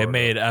when they brought it It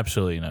made up.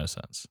 absolutely no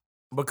sense.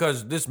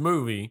 because this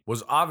movie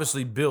was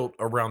obviously built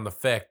around the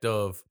fact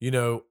of,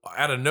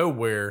 out of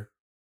nowhere,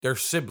 they're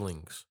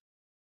siblings.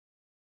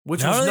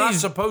 Which was not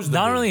supposed to be.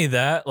 Not only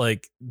that,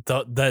 like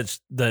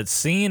that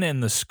scene in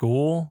the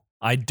school,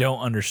 I don't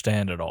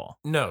understand at all.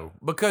 No,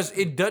 because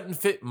it doesn't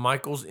fit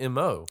Michael's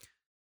MO.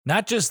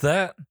 Not just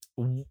that.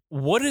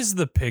 What is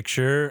the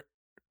picture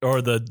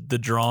or the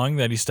drawing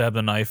that he stabbed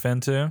a knife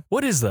into?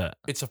 What is that?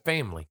 It's a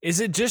family. Is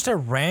it just a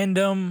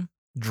random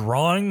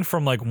drawing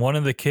from like one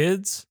of the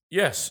kids?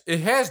 Yes,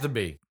 it has to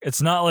be.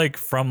 It's not like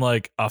from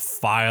like a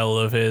file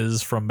of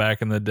his from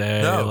back in the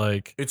day. No,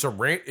 like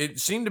it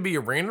seemed to be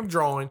a random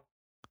drawing,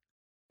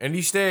 and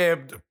he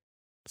stabbed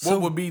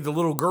what would be the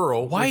little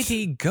girl. Why'd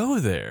he go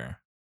there?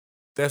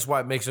 That's why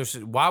it makes no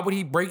sense. Why would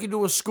he break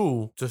into a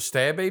school to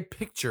stab a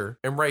picture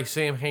and write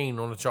Sam Hain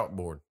on a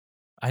chalkboard?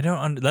 I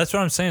don't. That's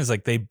what I'm saying. Is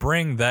like they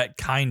bring that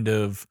kind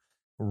of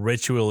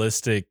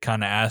ritualistic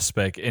kind of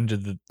aspect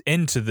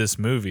into this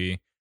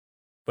movie,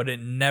 but it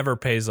never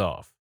pays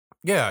off.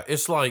 Yeah,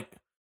 it's like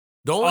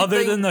the only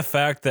other than the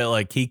fact that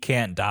like he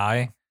can't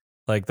die.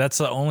 Like that's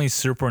the only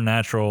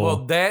supernatural.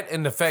 Well, that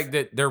and the fact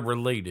that they're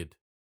related.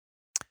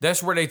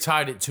 That's where they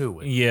tied it to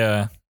it.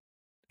 Yeah.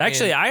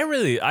 Actually,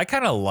 I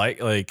kind of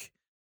like.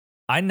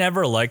 I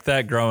never liked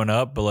that growing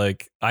up, but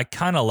like I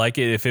kind of like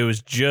it if it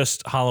was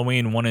just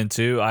Halloween 1 and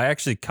 2. I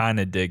actually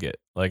kind of dig it.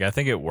 Like I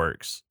think it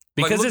works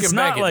because like, it's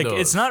not like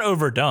it's not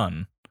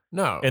overdone.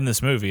 No, in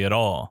this movie at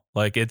all.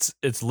 Like it's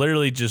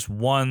literally just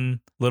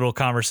one little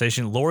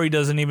conversation. Laurie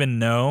doesn't even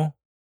know,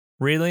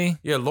 really.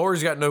 Yeah,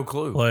 Laurie's got no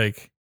clue.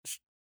 Like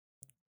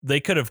they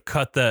could have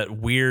cut that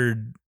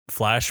weird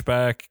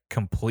flashback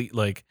complete.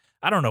 Like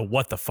I don't know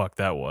what the fuck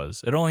that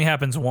was. It only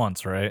happens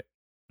once, right?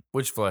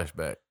 Which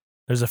flashback?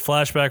 There's a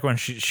flashback when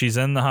she's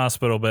in the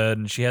hospital bed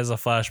and she has a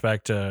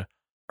flashback to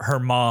her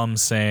mom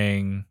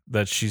saying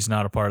that she's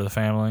not a part of the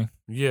family.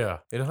 Yeah.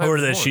 Or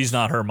that she's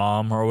not her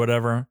mom or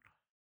whatever.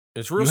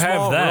 It's real you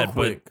small, have that, real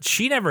quick. but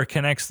she never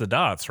connects the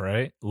dots,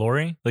 right,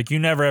 Laurie? Like you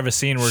never have a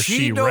scene where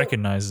she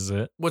recognizes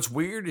it. What's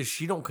weird is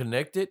she don't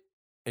connect it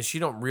and she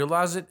don't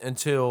realize it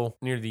until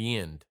near the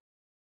end.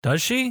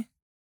 Does she?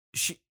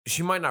 She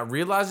might not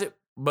realize it,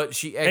 but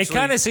she actually... It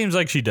kind of seems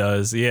like she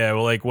does. Yeah,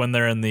 well, like when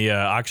they're in the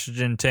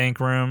oxygen tank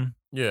room.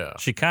 Yeah.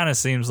 She kind of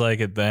seems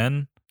like it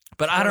then.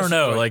 But I don't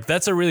know. Like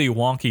that's a really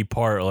wonky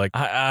part. Like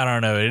I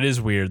don't know. It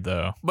is weird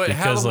though. But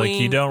because Halloween,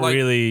 like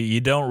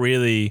you don't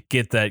really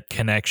get that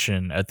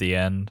connection at the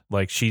end.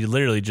 Like she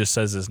literally just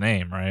says his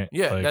name, right?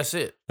 Yeah, like, that's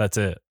it. That's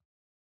it.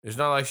 It's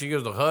not like she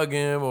goes to hug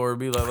him or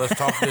be like, let's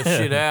talk this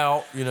shit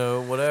out,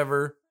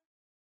 whatever.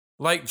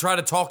 Like try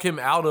to talk him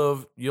out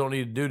of you don't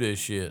need to do this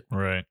shit.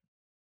 Right.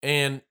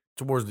 And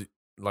towards the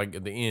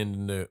at the end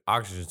in the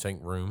oxygen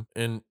tank room.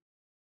 And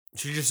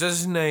she just says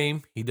his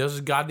name. He does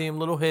his goddamn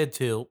little head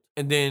tilt.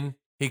 And then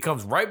he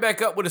comes right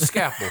back up with a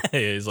scalpel. Yeah,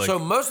 he's like, so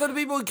most of the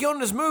people who killed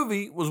in this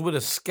movie was with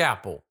a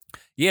scalpel.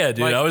 Yeah,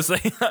 dude. I was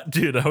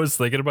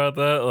thinking about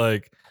that.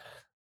 Like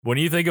when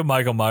you think of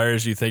Michael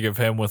Myers, you think of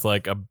him with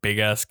like a big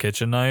ass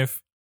kitchen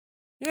knife.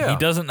 Yeah. He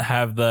doesn't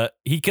have that.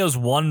 He kills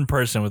one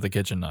person with a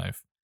kitchen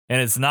knife.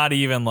 And it's not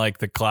even like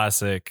the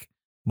classic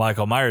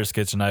Michael Myers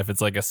kitchen knife.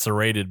 It's like a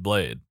serrated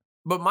blade.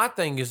 But my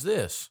thing is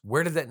this.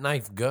 Where did that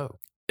knife go?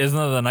 Isn't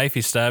that the knife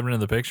he stabbed into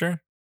the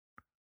picture?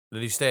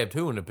 Did he stab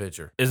who in the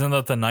picture? Isn't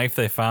that the knife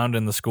they found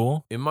in the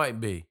school? It might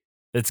be.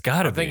 It's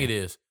got to be. I think it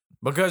is.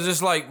 Because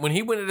it's like when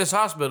he went to this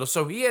hospital,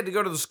 so he had to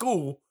go to the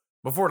school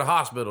before the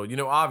hospital,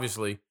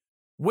 obviously.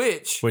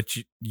 Which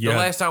the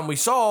last time we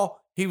saw,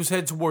 he was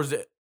headed towards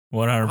the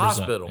 100%,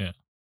 hospital. Yeah.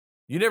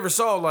 You never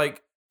saw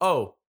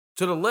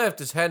to the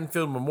left is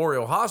Haddonfield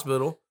Memorial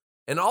Hospital.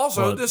 And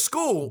also this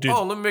school. Dude,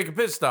 let me make a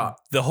pit stop.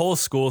 The whole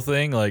school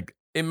thing, like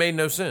it made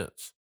no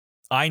sense.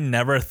 I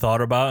never thought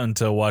about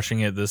until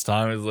watching it this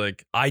time. It was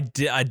like I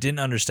didn't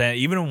understand.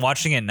 Even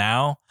watching it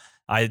now,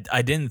 I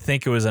didn't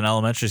think it was an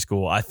elementary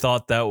school. I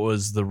thought that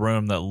was the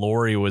room that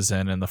Laurie was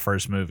in the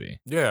first movie.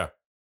 Yeah.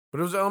 But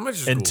it was elementary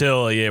school.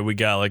 Until we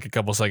got like a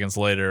couple seconds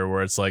later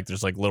where it's like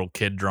there's like little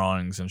kid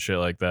drawings and shit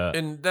like that.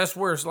 And that's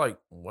where it's like,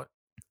 what?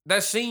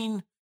 That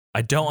scene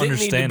I don't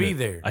understand need to be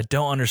there. I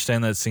don't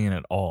understand that scene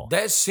at all.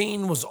 That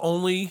scene was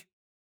only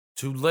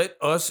to let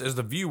us as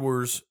the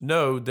viewers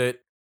know that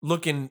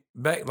looking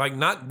back, like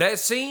not that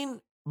scene,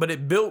 but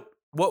it built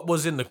what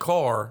was in the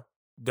car.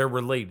 They're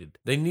related.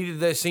 They needed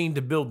that scene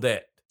to build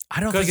that. I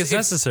don't think it's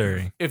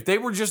necessary. If they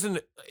were just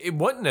it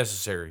wasn't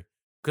necessary.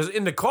 Because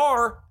in the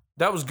car,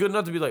 that was good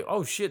enough to be like,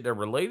 oh shit, they're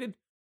related.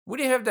 We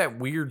didn't have that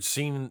weird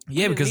scene.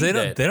 Yeah, because they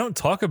don't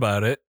talk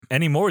about it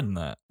any more than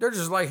that. They're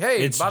just like,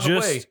 hey, by the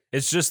way,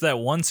 it's just that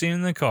one scene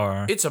in the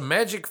car. It's a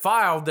magic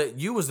file that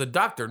you as the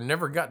doctor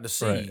never got to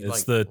see. Right.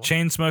 It's the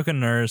chain smoking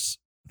nurse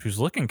who's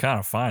looking kind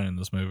of fine in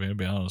this movie, to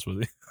be honest with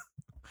you.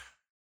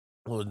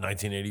 Well, it was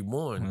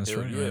 1981. That's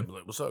right. Yeah,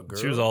 like, what's up, girl?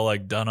 She was all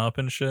like done up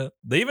and shit.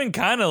 They even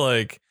kind of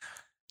like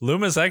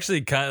Loomis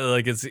actually kind of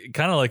like it's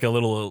kind of like a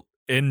little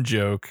in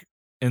joke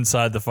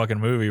inside the fucking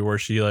movie where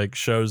she like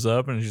shows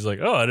up and she's like,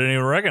 "Oh, I didn't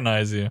even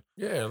recognize you."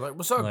 Yeah, like,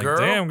 what's up, like, girl?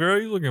 Damn,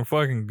 girl, you looking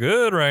fucking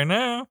good right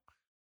now.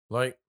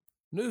 Like,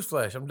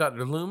 Newsflash, I'm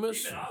Dr.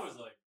 Loomis. Even I was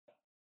like,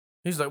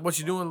 He's like, what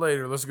you doing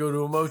later? Let's go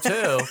to a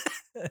motel.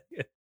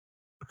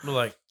 I'm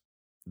like,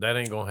 that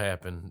ain't gonna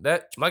happen.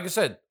 That, like I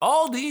said,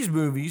 all these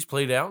movies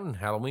played out in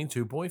Halloween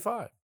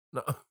 2.5.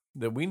 No,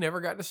 that we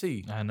never got to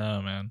see. I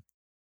know, man.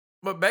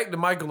 But back to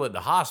Michael at the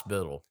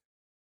hospital.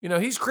 You know,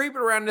 he's creeping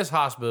around this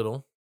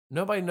hospital.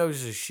 Nobody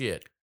knows his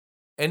shit.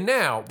 And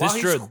now, That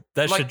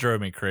like, shit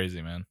drove me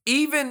crazy, man.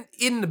 even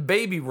in the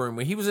baby room,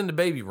 when he was in the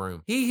baby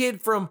room, he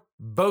hid from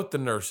both the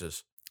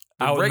nurses,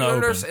 the Out in the regular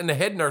open. nurse and the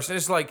head nurse. And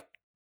it's like,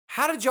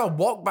 how did y'all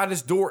walk by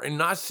this door and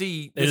not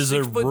see It the is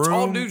a 6 foot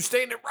tall room- dude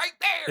standing right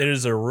there? It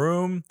is a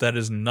room that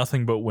is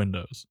nothing but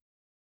windows.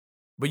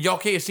 But y'all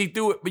can't see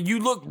through it. But you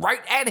look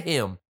right at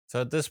him.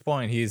 So at this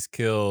point, he's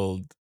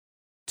killed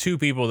 2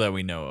 people that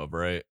we know of,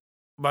 right?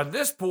 By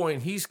this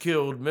point, he's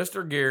killed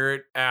Mr.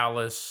 Garrett,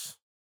 Alice.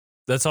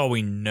 That's all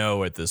we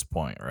know at this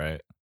point,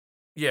 right?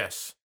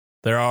 Yes.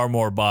 There are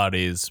more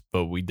bodies,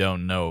 but we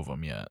don't know of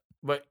them yet.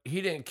 But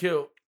he didn't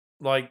kill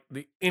like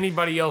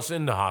anybody else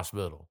in the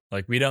hospital.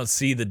 Like, we don't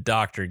see the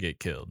doctor get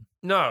killed.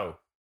 No.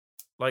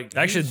 Like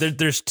Actually, he's-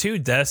 there's 2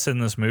 deaths in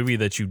this movie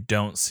that you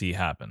don't see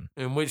happen.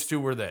 and which 2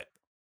 were that?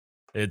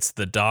 It's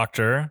the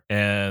doctor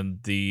and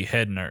the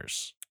head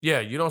nurse, Yeah,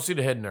 you don't see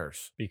the head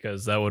nurse.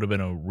 because that would have been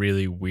a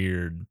really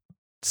weird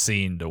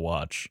scene to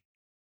watch.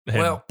 Him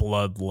Well,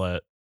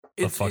 bloodlet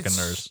a fucking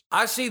nurse.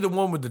 I see the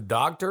one with the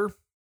doctor.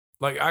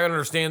 Like, I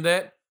understand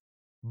that.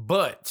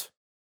 But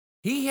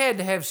he had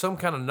to have some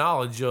kind of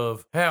knowledge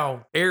of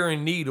how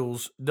Aaron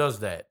Needles does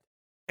that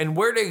and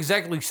where to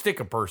exactly stick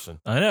a person.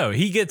 I know.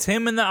 He gets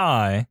him in the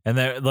eye, and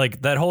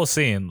that whole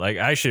scene, like,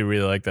 I should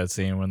really like that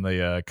scene when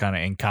the kind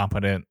of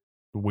incompetent,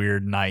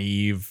 weird,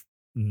 naive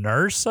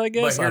nurse, I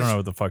guess. I don't know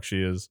what the fuck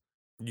she is.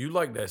 You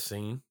like that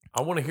scene.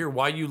 I want to hear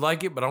why you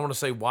like it, but I want to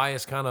say why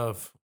it's kind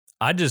of.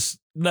 I just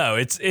no,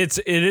 it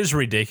is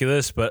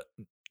ridiculous, but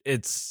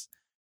it's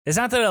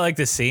not that I like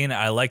the scene.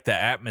 I like the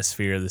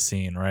atmosphere of the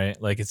scene, right?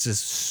 Like, it's this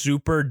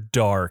super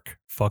dark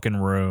fucking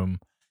room.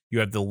 You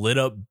have the lit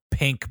up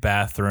pink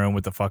bathroom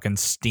with the fucking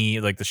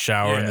steam, like the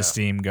shower and Yeah. the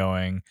steam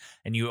going,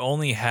 and you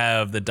only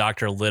have the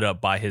doctor lit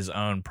up by his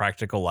own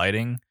practical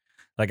lighting.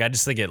 Like, I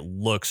just think it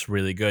looks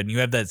really good. And you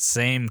have that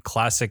same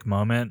classic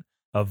moment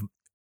of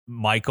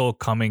Michael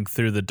coming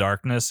through the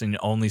darkness and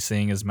only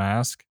seeing his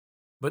mask.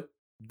 But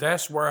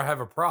that's where I have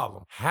a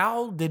problem.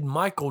 How did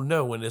Michael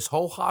know in this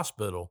whole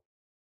hospital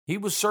he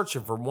was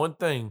searching for one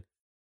thing,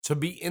 to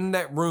be in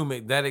that room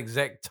at that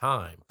exact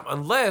time?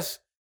 Unless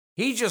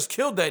he just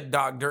killed that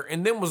doctor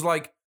and then was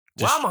like,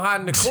 well, Just- I'm going to hide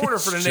in the corner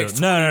for the next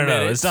 20 No,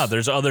 minutes. it's not.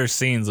 There's other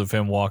scenes of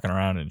him walking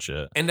around and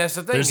shit. And that's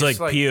the thing. There's it's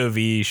like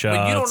POV shots.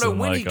 but you don't know and,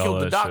 when he like, all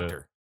killed the that shit.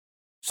 doctor.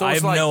 So I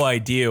it's have like, no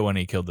idea when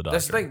he killed the doctor.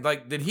 that's the thing.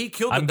 Like, did he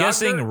kill the I'm doctor?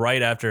 guessing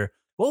right after.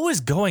 What was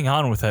going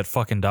on with that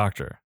fucking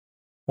doctor?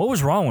 What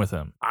was wrong with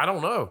him? I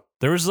don't know.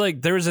 There was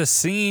a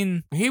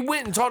scene. He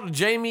went and talked to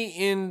Jamie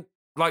in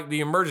like the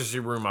emergency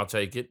room, I'll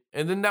take it.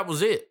 And then that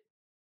was it.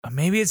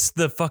 Maybe it's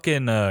the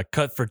fucking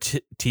cut for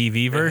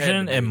TV had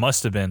version. to It be.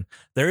 must have been.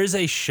 There is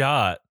a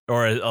shot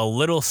or a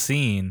little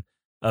scene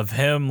of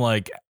him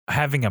like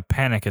having a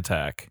panic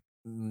attack.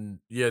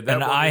 Yeah, that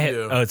And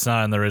one oh, it's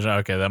not in the original.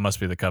 Okay, that must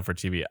be the cut for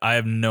TV. I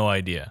have no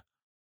idea.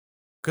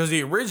 Because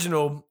the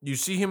original, you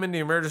see him in the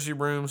emergency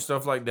room,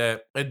 stuff like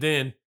that. And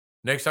then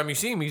next time you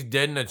see him, he's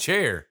dead in a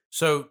chair.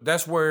 So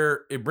that's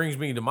where it brings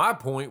me to my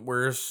point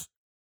where it's,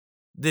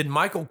 did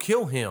Michael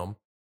kill him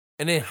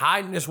and then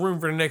hide in this room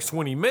for the next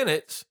 20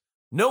 minutes,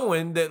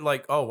 knowing that,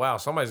 like, oh, wow,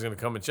 somebody's going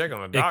to come and check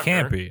on the doctor? It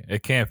can't be.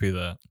 It can't be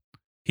that.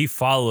 He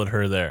followed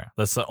her there.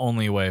 That's the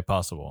only way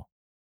possible.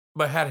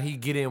 But how did he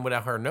get in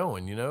without her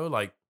knowing, you know?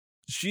 Like,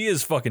 She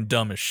is fucking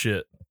dumb as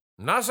shit.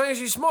 I'm not saying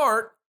she's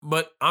smart,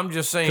 but I'm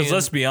just saying. Because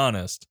let's be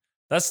honest,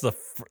 that's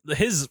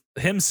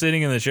him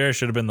sitting in the chair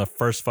should have been the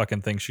first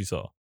fucking thing she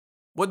saw.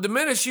 Well, the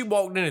minute she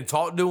walked in and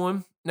talked to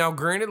him, now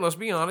granted, let's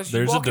be honest, you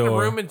There's a walk in the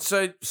door. room and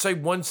say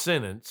one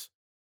sentence,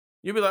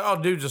 you'd be like,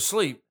 oh, dude's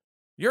asleep.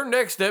 Your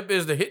next step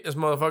is to hit this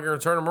motherfucker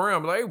and turn him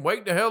around. Be like, hey,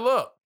 wake the hell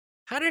up.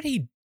 How did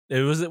he?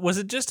 Was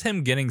it just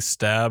him getting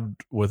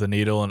stabbed with a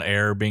needle and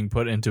air being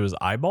put into his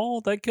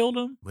eyeball that killed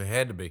him? It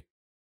had to be.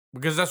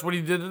 Because that's what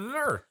he did to the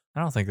nurse. I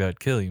don't think that'd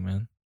kill you,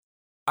 man.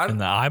 I- In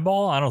the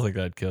eyeball? I don't think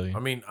that'd kill you. I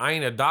mean, I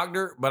ain't a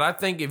doctor, but I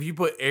think if you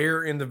put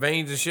air in the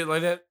veins and shit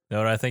like that, You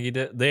know what I think he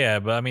did? Yeah,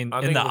 but I mean, I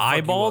in think the it would fuck you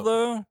eyeball up.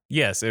 though,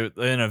 yes, in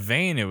a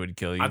vein it would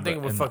kill you. I think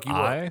it but would in fuck the you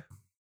up. eye,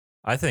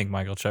 I think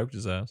Michael choked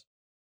his ass.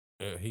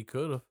 yeah, he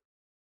could have.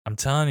 I'm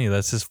telling you,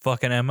 that's his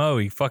fucking MO.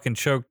 He fucking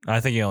choked.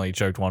 I think he only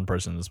choked one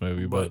person in this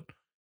movie, but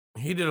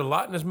He did a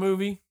lot in this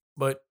movie,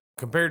 but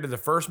compared to the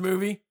first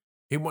movie,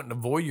 he wasn't a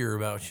voyeur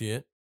about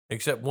shit.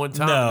 Except one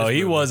time. in no, this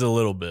he movie. was a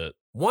little bit.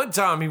 One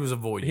time he was a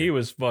voyeur. He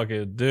was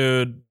fucking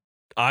dude.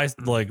 I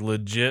like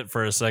legit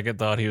for a second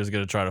thought he was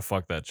gonna try to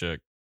fuck that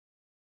chick.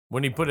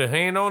 When he put a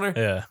hand on her?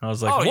 Yeah, I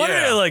was like, Oh, what?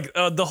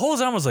 yeah. The whole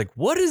time I was like,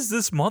 what is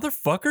this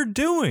motherfucker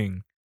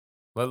doing?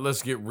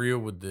 Let's get real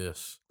with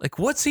this. Like,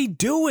 what's he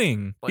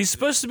doing? Like- He's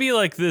supposed to be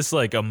like this,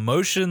 like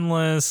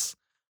emotionless,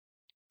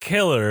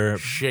 killer,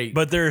 shape.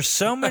 but there are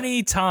so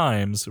many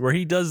times where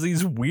he does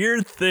these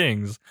weird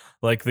things,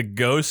 like the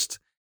ghost,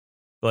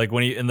 like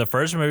when he in the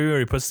first movie where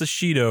he puts the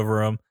sheet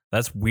over him.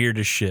 That's weird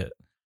as shit.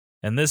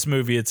 In this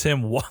movie, it's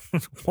him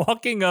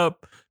walking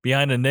up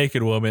behind a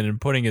naked woman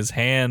and putting his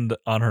hand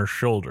on her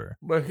shoulder.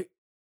 But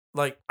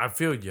like, I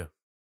feel you.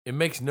 It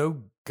makes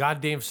no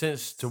goddamn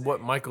sense to what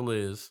Michael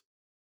is.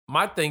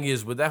 My thing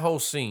is with that whole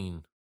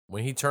scene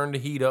when he turned the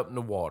heat up in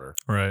the water,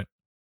 Right.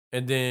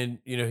 and then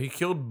he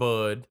killed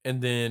Bud,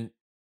 and then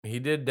he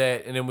did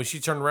that, and then when she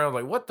turned around,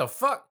 like, what the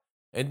fuck?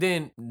 And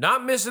then,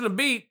 not missing a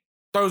beat,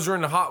 throws her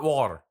in the hot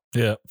water.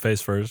 Yeah,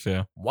 face first,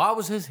 yeah. Why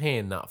was his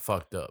hand not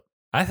fucked up?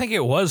 I think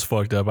it was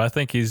fucked up. I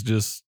think he's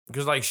just...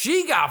 Because, like,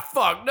 she got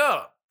fucked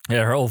up.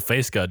 Yeah, her whole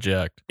face got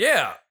jacked.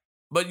 Yeah.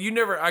 But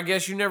I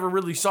guess you never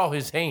really saw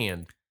his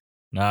hand.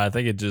 Nah, I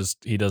think it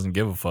just... He doesn't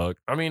give a fuck.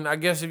 I mean, I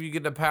guess if you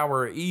get the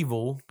power of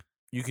evil,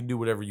 you can do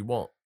whatever you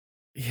want.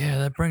 Yeah,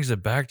 that brings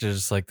it back to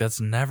just, like, that's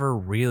never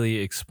really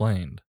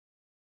explained.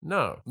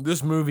 No.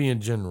 This movie in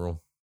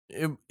general,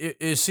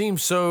 it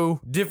seems so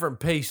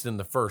different paced than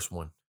the first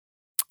one.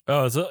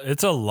 Oh,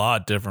 it's a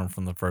lot different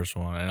from the first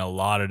one in a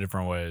lot of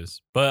different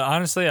ways. But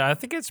honestly, I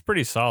think it's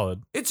pretty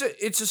solid. It's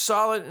a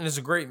solid and it's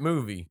a great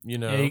movie,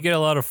 Yeah, you get a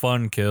lot of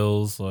fun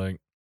kills, like.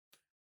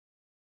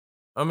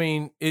 I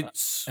mean,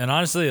 it's and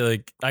honestly,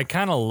 like, I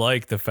kind of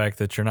like the fact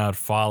that you're not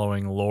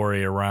following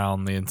Lori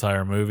around the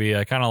entire movie.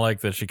 I kind of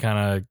like that she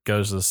kind of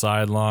goes to the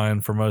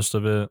sideline for most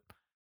of it.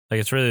 Like,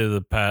 it's really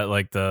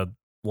the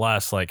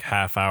last like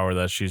half hour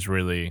that she's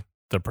really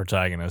the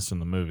protagonist in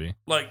the movie.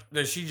 like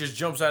that she just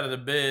jumps out of the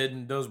bed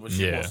and does what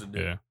she wants to do.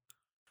 Yeah.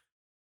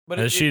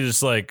 But She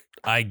just like,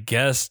 I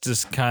guess,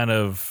 just kind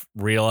of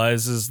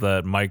realizes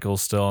that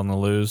Michael's still on the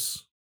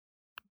loose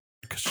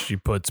because she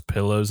puts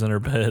pillows in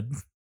her bed.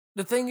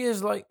 the thing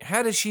is, like,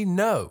 how does she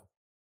know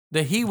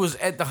that he was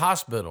at the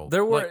hospital?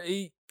 There were,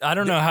 I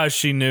don't know how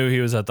she knew he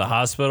was at the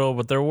hospital,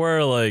 but there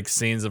were like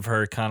scenes of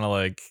her kind of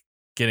like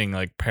getting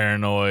like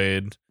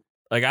paranoid.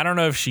 Like, I don't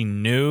know if she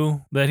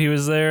knew that he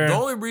was there. The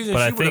only reason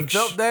she would have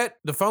felt that,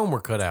 the phone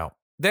were cut out.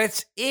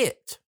 That's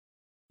it.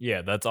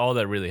 Yeah, that's all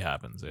that really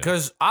happens.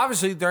 Because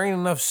obviously there ain't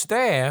enough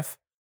staff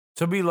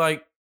to be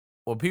like,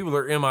 well, people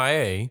are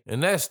MIA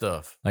and that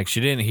stuff. Like, she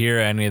didn't hear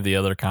any of the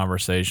other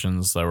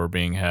conversations that were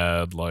being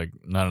had. Like,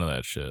 none of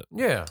that shit.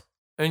 Yeah.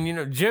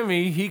 And,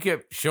 Jimmy, he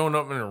kept showing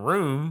up in a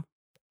room.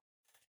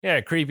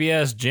 Yeah, creepy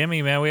ass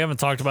Jimmy, man. We haven't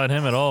talked about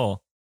him at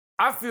all.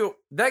 I feel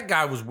that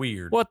guy was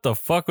weird. What the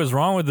fuck was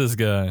wrong with this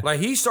guy? Like,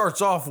 he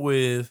starts off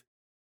with,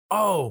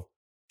 oh,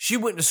 she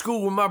went to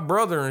school with my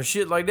brother and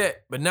shit like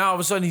that. But now all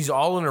of a sudden he's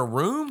all in her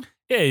room?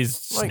 Yeah, he's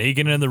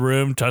sneaking in the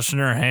room, touching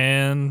her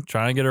hand,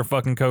 trying to get her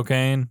fucking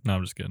cocaine. No,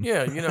 I'm just kidding.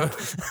 Yeah,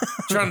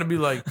 trying to be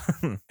like,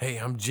 hey,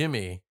 I'm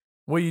Jimmy.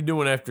 What are you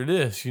doing after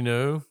this?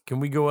 Can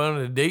we go out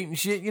on a date and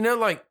shit?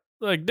 Like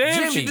damn,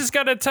 Jimmy. She just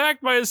got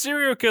attacked by a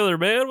serial killer,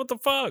 man. What the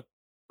fuck?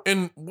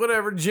 And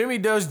whatever, Jimmy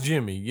does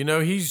Jimmy.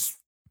 He's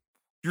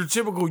your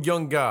typical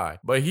young guy,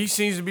 but he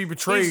seems to be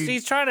betrayed.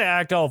 He's trying to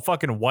act all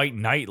fucking white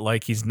knight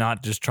like he's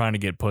not just trying to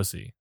get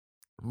pussy.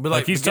 But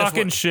like he's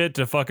talking shit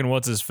to fucking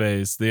what's his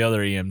face, the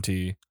other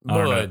EMT,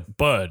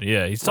 Bud.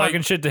 Yeah, he's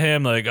talking shit to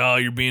him like, oh,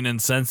 you're being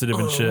insensitive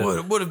and shit.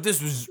 What if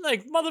this was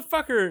like,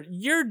 motherfucker?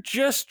 You're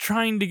just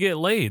trying to get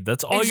laid.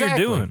 That's all you're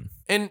doing.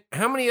 And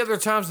how many other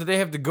times did they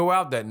have to go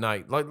out that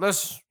night? Like,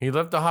 he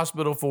left the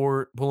hospital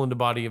for pulling the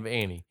body of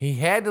Annie. He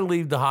had to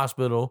leave the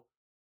hospital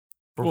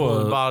for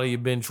pulling the body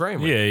of Ben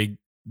Tramer. Yeah,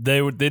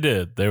 they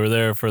did. They were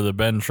there for the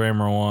Ben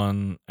Tramer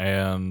one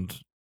and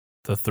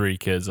the 3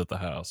 kids at the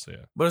house.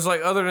 Yeah, but it's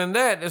like, other than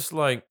that, it's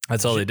like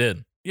that's all they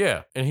did.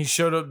 Yeah, and he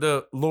showed up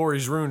to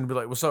Lori's room to be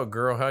like, "What's up,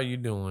 girl? How you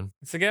doing?"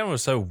 This again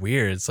was so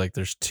weird. It's like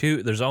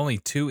there's only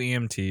 2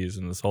 EMTs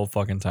in this whole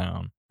fucking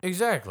town.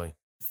 Exactly.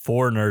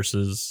 4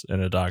 nurses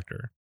and a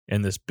doctor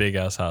in this big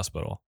ass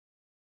hospital.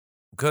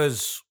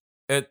 Because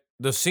at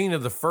the scene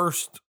of the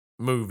first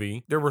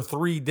movie, there were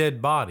 3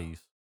 dead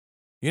bodies.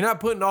 You're not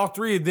putting all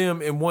 3 of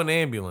them in one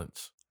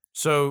ambulance.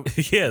 So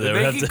yeah,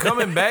 they keep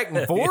coming back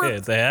and forth. Yeah,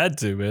 they had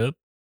to, man.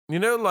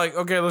 Like,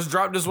 okay, let's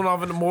drop this one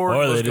off in the morgue.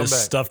 Or they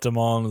just stuffed them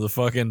all in the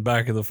fucking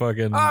back of the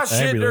fucking shit,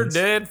 ambulance.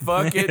 They're dead.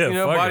 Fuck it.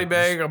 Body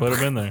bag. Just put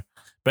them in there.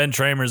 Ben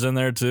Tramer's in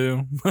there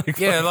too.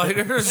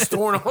 They're just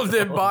storing all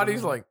dead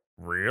bodies. Like,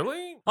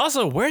 really?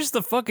 Also, where's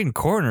the fucking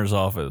coroner's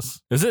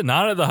office? Is it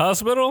not at the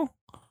hospital?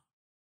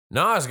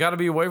 No, it's got to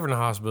be away from the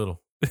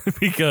hospital.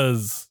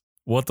 Because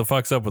what the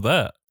fuck's up with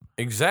that?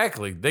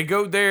 Exactly. They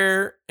go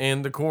there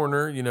and the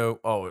coroner,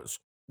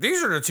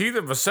 these are the teeth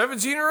of a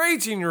 17 or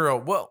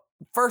 18-year-old. Well,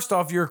 first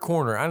off, you're a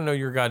coroner. I don't know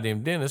you're a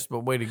goddamn dentist,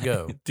 but way to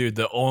go. Dude,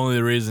 the only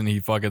reason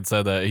he fucking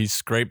said that, he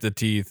scraped the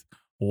teeth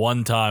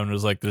one time and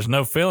was like, there's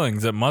no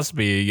fillings. It must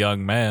be a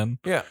young man.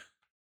 Yeah.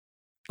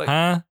 Like,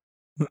 huh?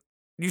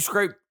 You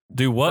scraped.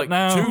 Do what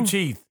now? 2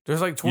 teeth.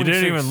 There's like 26. You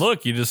didn't even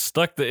look. You just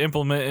stuck the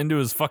implement into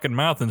his fucking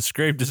mouth and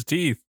scraped his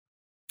teeth.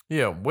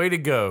 Yeah, way to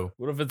go.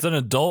 What if it's an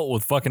adult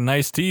with fucking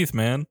nice teeth,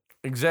 man?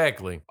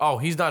 Exactly. Oh,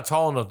 he's not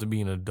tall enough to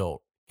be an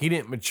adult. He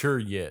didn't mature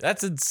yet.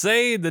 That's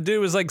insane. The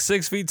dude was like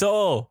 6 feet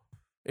tall.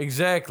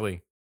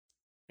 Exactly.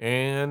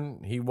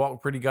 and he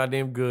walked pretty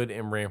goddamn good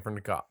and ran from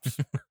the cops,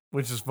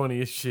 which is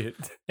funny as shit.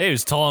 Hey, he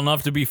was tall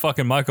enough to be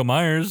fucking Michael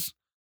Myers.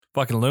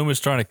 Fucking Loomis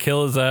trying to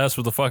kill his ass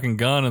with a fucking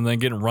gun and then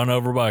getting run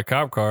over by a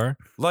cop car.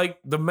 Like,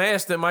 the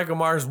mask that Michael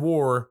Myers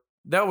wore,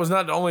 that was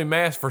not the only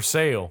mask for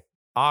sale,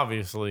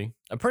 obviously.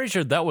 I'm pretty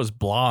sure that was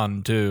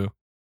blonde too.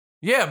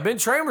 Yeah, Ben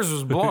Tramer's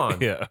was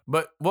blonde. Yeah.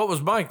 But what was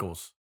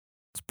Michael's?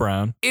 It's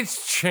brown.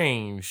 It's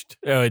changed.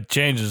 Oh, it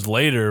changes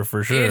later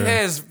for sure. It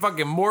has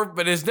fucking morphed,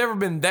 but it's never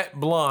been that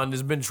blonde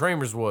as Ben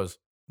Tramer's was.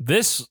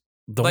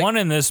 The Like- one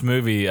in this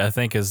movie, I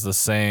think, is the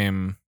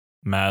same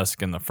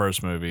mask in the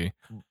first movie.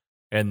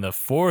 In the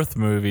fourth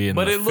movie, and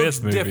But the it looks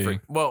fifth movie.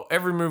 different. Well,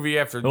 every movie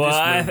after Well,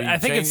 this movie I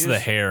think it's the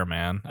changes. hair,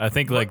 man. I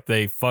think like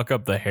they fuck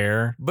up the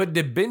hair. But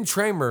did Ben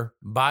Tramer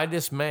buy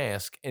this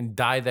mask and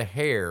dye the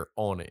hair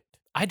on it?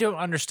 I don't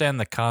understand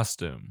the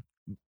costume.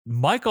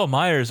 Michael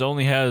Myers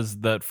only has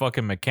that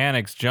fucking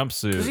mechanic's Because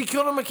he jumpsuit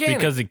killed a mechanic.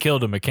 because he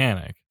killed a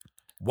mechanic.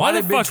 Why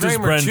the did Ben fuck does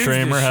Tramer Brent choose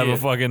Tramer this have a shit?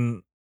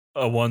 fucking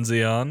a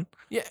onesie on?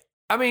 Yeah,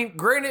 I mean,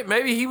 granted,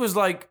 maybe he was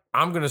like,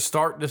 I'm going to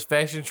start this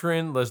fashion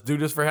trend. Let's do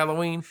this for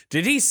Halloween.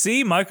 Did he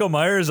see Michael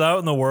Myers out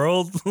in the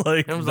world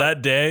like I was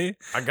that day?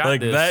 I got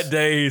Like this. that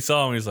day he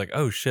saw him, he's like,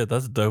 "Oh shit,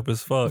 that's dope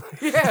as fuck."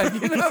 Yeah,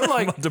 you know, I'm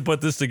like, about to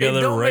put this it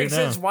together don't right make now.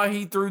 sense why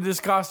he threw this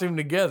costume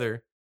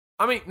together.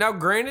 I mean, now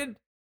granted,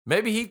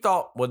 maybe he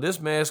thought, well, this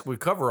mask with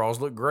coveralls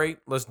look great.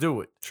 Let's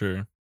do it.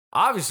 Sure.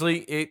 Obviously,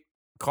 it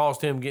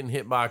caused him getting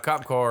hit by a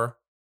cop car,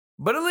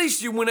 but at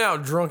least you went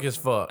out drunk as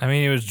fuck. I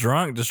mean, he was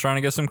drunk, just trying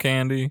to get some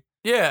candy.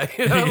 Yeah,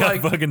 you He know, got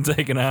like, fucking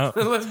taken out.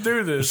 let's do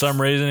For this. some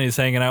reason, he's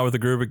hanging out with a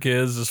group of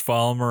kids, just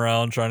following him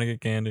around, trying to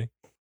get candy.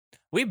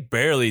 We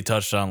barely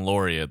touched on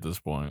Lori at this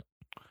point.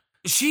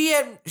 She's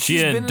hadn't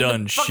been in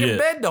done the fucking shit.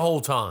 bed the whole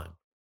time.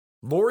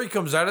 Lori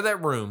comes out of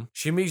that room.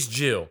 She meets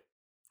Jill,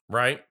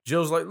 right?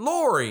 Jill's like,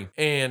 Lori.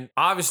 And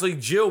obviously,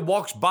 Jill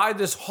walks by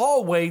this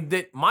hallway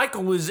that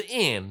Michael is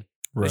in.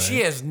 Right. And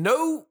she has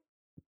no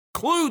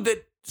clue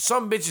that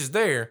some bitch is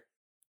there.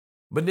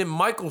 But then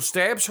Michael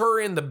stabs her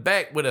in the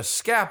back with a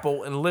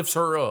scalpel and lifts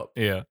her up.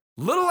 Yeah.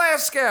 Little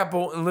ass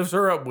scalpel and lifts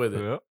her up with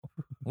it. Yep.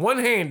 One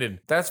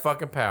handed. That's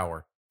fucking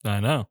power. I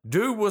know.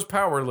 Dude was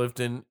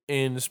powerlifting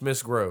in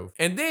Smith's Grove.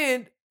 And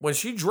then when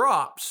she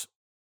drops,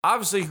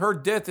 obviously her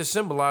death is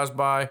symbolized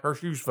by her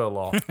shoes fell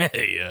off.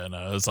 Yeah,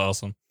 no, that's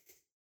awesome.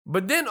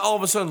 But then all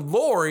of a sudden,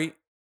 Lori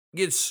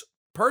gets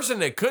person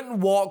that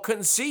couldn't walk,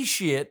 couldn't see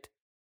shit.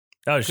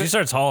 Oh, she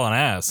starts hauling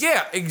ass.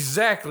 Yeah,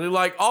 exactly.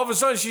 Like all of a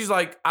sudden, she's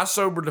like, I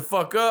sobered the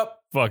fuck up.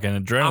 Fucking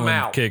I'm adrenaline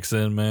out. kicks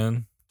in,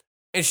 man.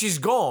 And she's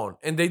gone.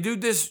 And they do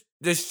this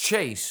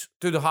chase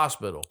through the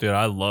hospital. Dude,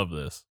 I love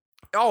this.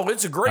 Oh,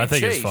 it's a great I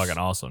think chase. it's fucking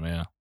awesome,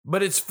 yeah.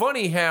 But it's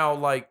funny how,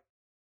 like,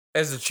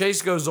 as the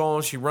chase goes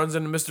on, she runs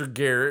into Mr.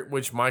 Garrett,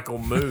 which Michael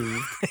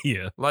moved.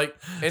 Yeah. Like,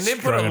 and then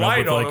put Strung a it up light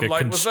with, on like him, a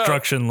like, what's up?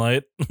 construction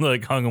light.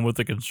 Like hung him with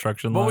the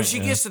construction light. But when she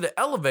yeah. gets to the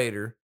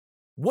elevator,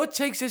 what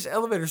takes this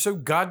elevator so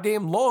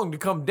goddamn long to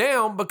come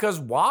down? Because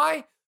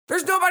why?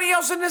 There's nobody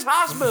else in this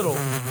hospital.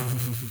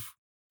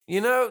 You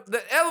know,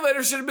 the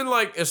elevator should have been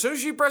like, as soon as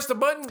she pressed the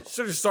button,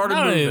 should have started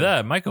Not moving. only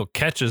that, Michael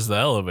catches the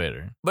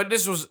elevator. But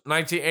this was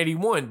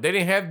 1981. They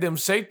didn't have them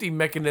safety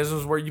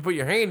mechanisms where you put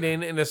your hand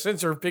in and the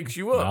sensor picks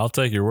you up. I'll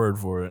take your word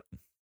for it.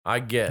 I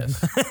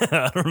guess.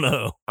 I don't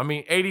know. I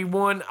mean,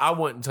 81, I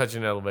wasn't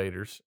touching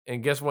elevators.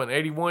 And guess what? In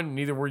 81,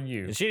 neither were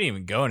you. She didn't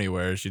even go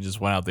anywhere. She just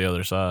went out the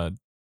other side.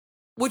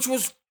 Which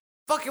was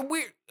fucking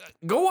weird.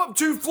 Go up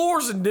 2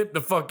 floors and dip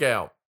the fuck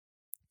out.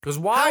 Because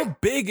why? How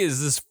big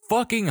is this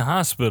fucking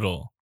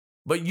hospital?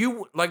 But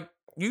you, like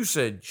you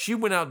said, she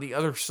went out the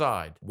other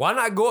side. Why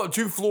not go up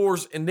 2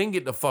 floors and then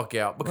get the fuck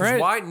out? Because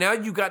Right. why? Now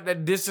you got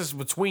that distance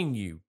between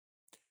you.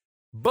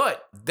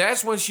 But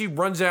that's when she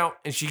runs out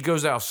and she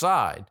goes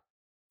outside.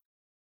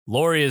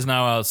 Lori is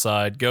now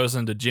outside, goes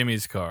into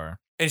Jimmy's car.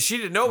 And she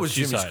didn't know it was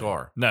She's Jimmy's hiding.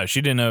 car. No,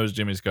 she didn't know it was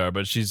Jimmy's car,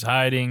 but she's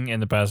hiding in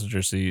the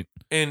passenger seat.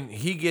 And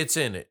he gets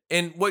in it.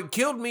 And what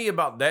killed me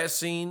about that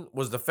scene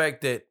was the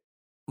fact that,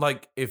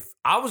 like, if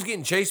I was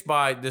getting chased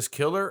by this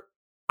killer,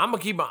 I'm going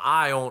to keep my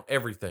eye on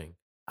everything.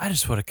 I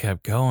just would have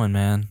kept going,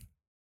 man.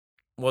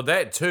 Well,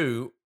 that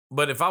too.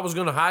 But if I was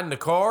going to hide in the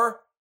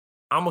car,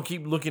 I'm going to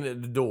keep looking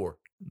at the door.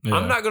 Yeah.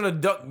 I'm not going to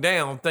duck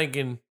down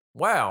thinking,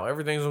 wow,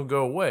 everything's going to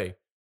go away.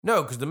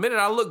 No, because the minute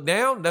I look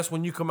down, that's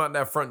when you come out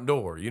that front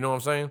door. You know what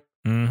I'm saying?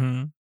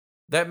 Mm-hmm.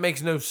 That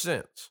makes no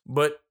sense.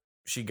 But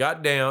she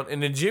got down,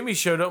 and then Jimmy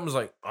showed up and was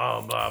like,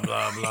 oh, blah,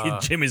 blah, blah.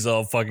 Jimmy's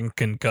all fucking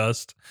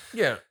concussed.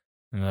 Yeah.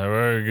 And like,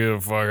 we're gonna get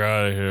the fuck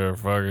out of here,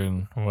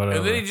 fucking whatever.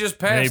 And then he just And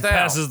passed he out.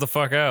 passes the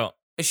fuck out.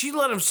 And she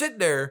let him sit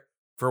there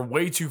for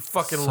way too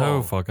fucking so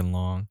long. fucking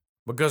long.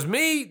 Because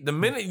me, the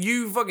minute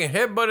you fucking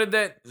headbutted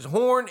that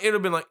horn, it'd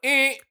have been like,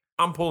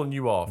 I'm pulling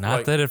you off. Not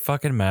Like, that it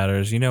fucking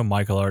matters. You know,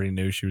 Michael already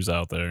knew she was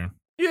out there.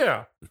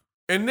 Yeah.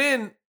 And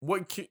then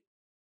what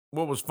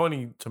was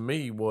funny to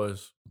me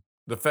was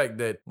the fact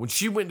that when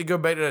she went to go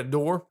back to that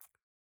door,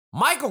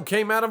 Michael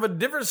came out of a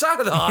different side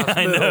of the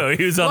hospital. I know.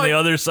 He was on the Like,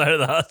 other side of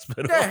the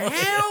hospital. The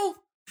hell?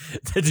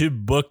 That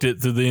dude booked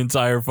it through the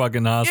entire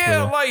fucking hospital.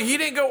 Yeah, like he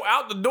didn't go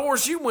out the door.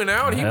 She went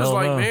out. He was Hell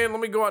like, no. man, let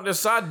me go out this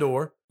side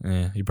door.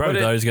 Yeah, he probably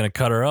But thought he was gonna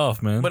cut her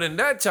off, man. But in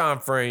that time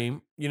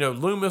frame,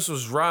 Loomis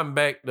was riding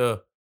back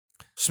to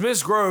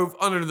Smith's Grove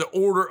under the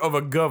order of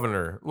a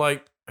governor.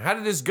 Like, how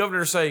did this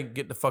governor say,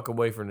 get the fuck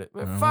away from it?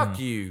 Man, fuck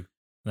you.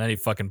 Then he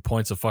fucking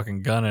points a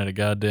fucking gun at a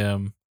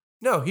goddamn.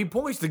 No, he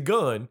points the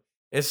gun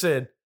and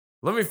said,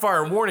 let me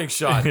fire a warning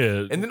shot.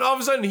 Yeah. And then all of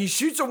a sudden he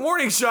shoots a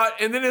warning shot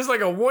and then it's like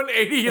a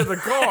 180 of the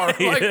car.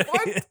 Like,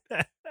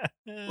 what?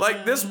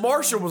 Like, this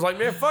marshal was like,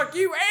 man, fuck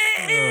you.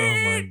 Oh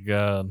my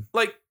God.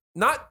 Like,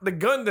 not the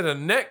gun to the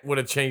neck would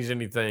have changed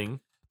anything.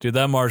 Dude,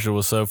 that marshal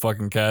was so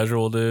fucking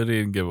casual, dude. He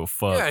didn't give a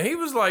fuck. Yeah, he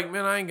was like,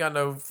 man, I ain't got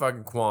no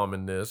fucking qualm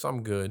in this.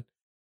 I'm good.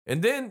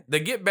 And then they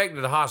get back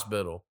to the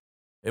hospital.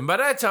 And by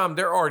that time,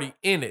 they're already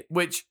in it,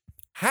 which,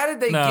 how did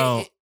they No.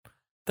 get it?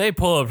 They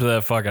pull up to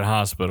that fucking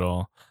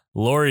hospital.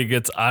 Lori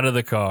gets out of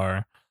the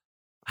car.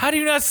 How do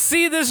you not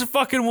see this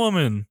fucking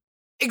woman?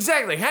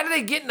 Exactly. How did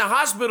they get in the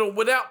hospital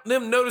without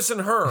them noticing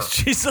her?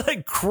 She's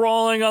like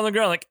crawling on the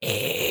ground, like,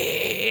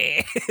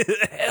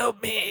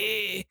 help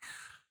me.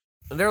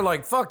 And they're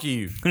like, fuck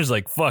you. They're just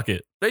like, fuck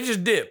it. They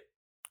just dip.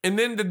 And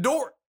then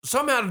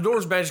somehow the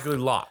door's magically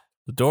locked.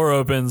 The door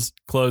opens,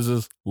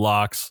 closes,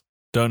 locks.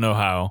 Don't know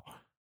how.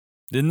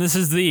 And this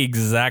is the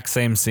exact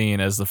same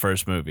scene as the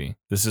first movie.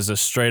 This is a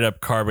straight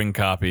up carbon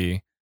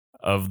copy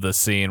of the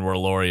scene where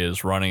Lori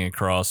is running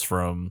across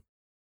from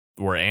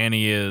where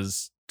Annie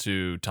is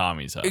to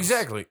Tommy's house.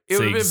 Exactly. It It's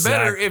would have the been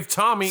better exact if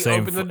Tommy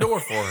same opened the door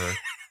for her.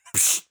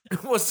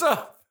 What's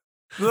up?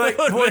 Like,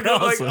 That would've been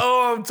like, awesome.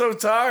 oh, I'm so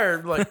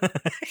tired. Like,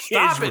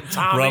 stop He's it,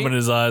 Tommy. rubbing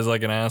his eyes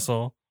like an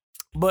asshole.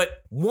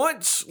 But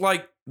once,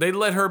 like, they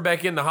let her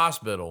back in the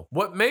hospital,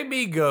 what made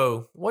me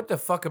go, what the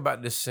fuck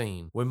about this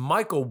scene? When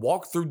Michael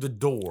walked through the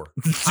door.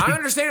 I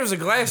understand it was a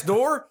glass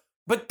door,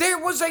 but there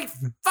was a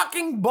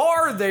fucking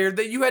bar there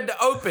that you had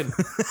to open.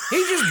 He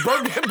just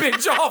broke that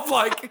bitch off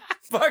like,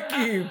 fuck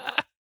you.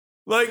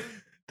 Like,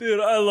 Dude,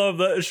 I love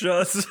that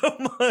shot so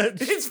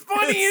much. it's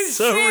funny as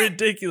so shit.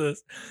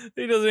 ridiculous.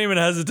 He doesn't even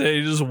hesitate.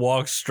 He just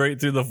walks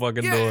straight through the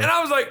fucking Yeah, door. and I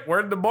was like,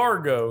 where'd the bar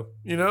go?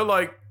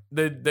 Like,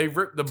 they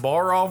ripped the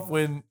bar off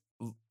when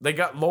they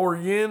got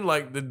Lori in.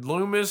 Like, the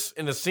Loomis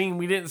in the scene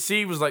we didn't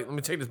see was like, let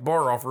me take this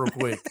bar off real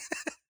quick.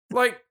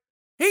 Like,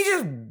 he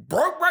just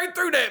broke right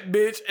through that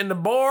bitch, and the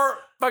bar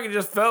fucking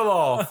just fell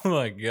off. Oh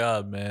my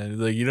God, man.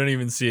 Like, you don't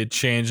even see a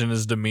change in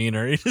his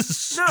demeanor. He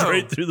just No.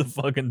 straight through the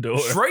fucking door.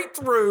 Straight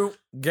through,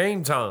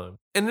 game time.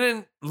 And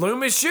then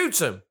Loomis shoots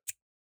him.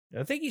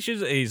 I think he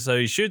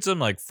shoots him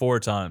like 4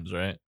 times,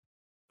 right?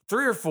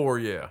 3 or 4,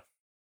 yeah.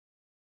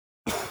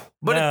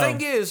 But Now- the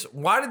thing is,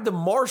 why did the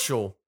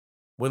marshal,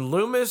 when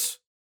Loomis,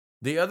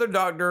 the other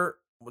doctor,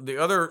 the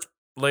other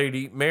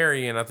lady,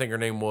 Marion, I think her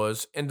name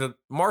was, and the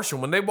marshal,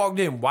 when they walked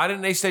in, why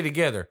didn't they stay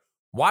together?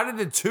 Why did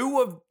the two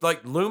of,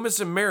 like, Loomis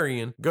and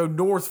Marion go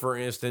north, for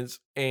instance,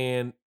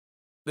 and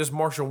this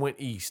marshal went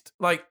east?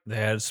 Like, They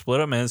had to split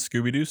up, man,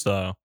 Scooby-Doo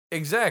style.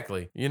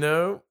 exactly, you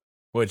know?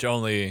 Which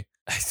only,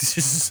 it's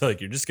just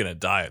like, you're just going to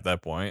die at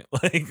that point.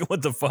 Like,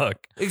 what the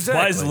fuck? Exactly.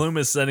 Why is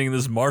Loomis sending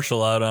this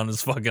marshal out on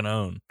his fucking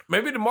own?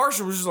 Maybe the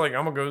marshal was just like,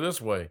 I'm going to go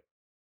this way.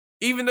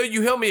 Even though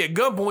you held me at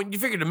gunpoint, you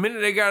figured the minute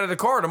they got out of the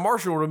car, the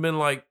marshal would have been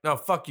like, no,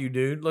 fuck you,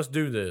 dude. Let's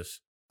do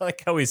this. I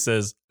like how he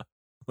says,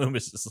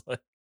 Loomis is like,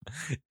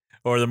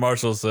 or the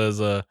marshal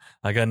says,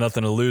 I got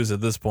nothing to lose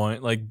at this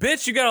point. Like,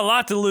 bitch, you got a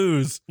lot to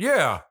lose.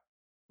 Yeah.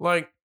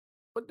 Like,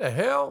 what the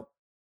hell?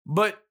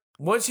 But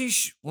once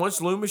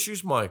Loomis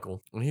shoots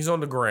Michael and he's on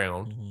the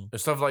ground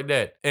and stuff like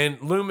that,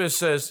 and Loomis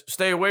says,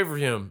 stay away from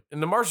him.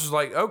 And the marshal's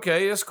like,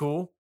 okay, that's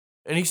cool.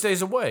 And he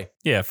stays away.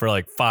 Yeah, for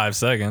like 5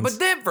 seconds. But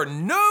then for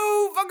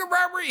no fucking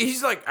robbery,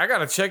 he's like, I got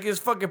to check his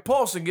fucking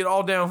pulse and get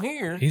all down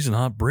here. He's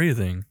not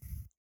breathing.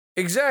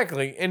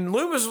 Exactly. And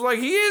Loomis was like,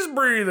 he is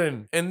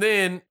breathing. And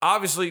then,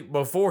 obviously,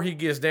 before he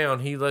gets down,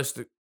 he lets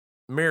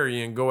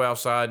Marion go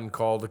outside and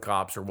call the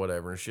cops or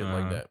whatever and shit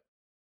like that.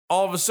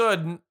 All of a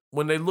sudden,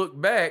 when they look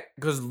back,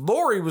 because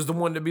Lori was the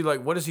one to be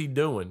like, what is he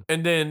doing?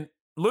 And then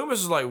Loomis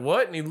was like,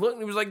 what? And he looked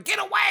and he was like, get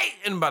away.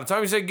 And by the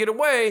time he said, get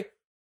away,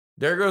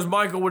 there goes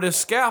Michael with his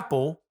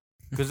scalpel,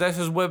 because that's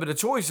his weapon of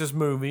choice this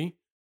movie,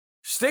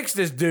 sticks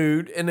this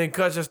dude and then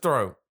cuts his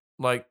throat.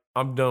 Like,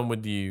 I'm done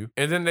with you.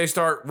 And then they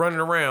start running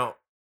around.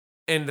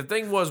 And the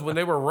thing was, when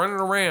they were running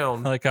I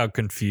around, like how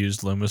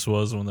confused Loomis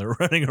was when they were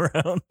running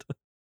around.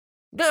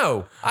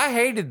 no, I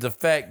hated the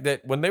fact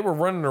that when they were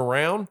running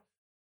around,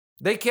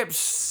 they kept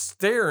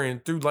staring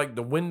through like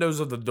the windows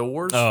of the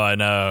doors. Oh, I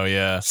know,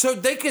 yeah. So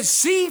they could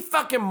see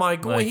fucking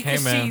Michael Like, and he hey,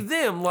 could man. see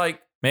them.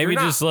 Like, Maybe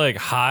you're not- just like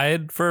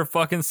hide for a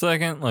fucking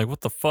second. Like,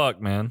 what the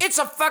fuck, man? it's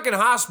a fucking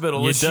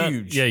hospital. It's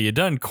huge. Yeah, you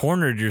done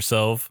cornered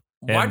yourself.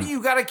 Why and- do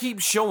you got to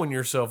keep showing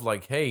yourself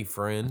like, hey,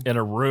 friend? in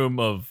a room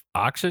of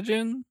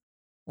oxygen?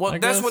 Well, I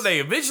that's guess. what they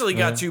eventually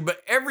got Yeah. to.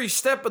 But every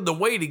step of the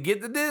way to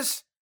get to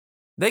this,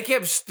 they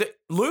kept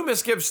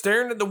Loomis kept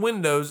staring at the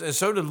windows, and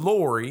so did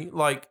Lori.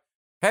 Like,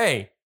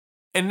 hey,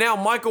 And now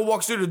Michael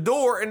walks through the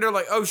door and they're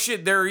like, oh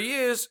shit, there he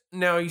is.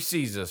 Now he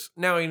sees us.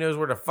 Now he knows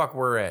where the fuck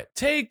we're at.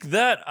 Take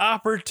that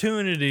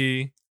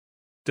opportunity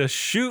to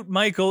shoot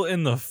Michael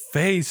in the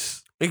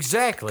face.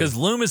 Exactly. Because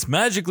Loomis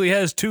magically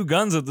has 2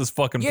 guns at this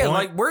fucking point. Yeah,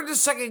 like, where'd the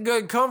second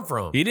gun come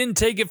from? He didn't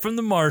take it from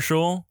the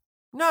marshal.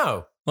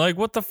 No. Like,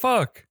 what the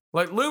fuck?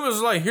 Like, Loomis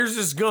is like, here's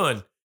this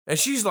gun. And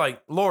she's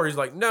like, Laurie's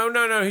like, no.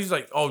 He's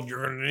like, oh,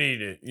 you're going to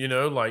need it. You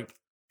know, like,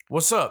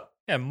 what's up?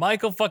 Yeah,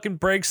 Michael fucking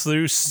breaks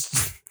through,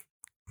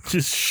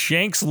 just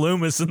shanks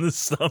Loomis in the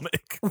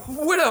stomach.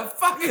 With a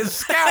fucking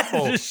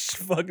scalpel. Just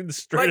fucking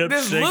straight like up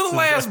this shakes little his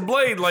ass ass.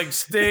 blade like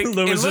stick.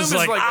 Loomis and is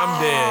Loomis like,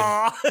 I'm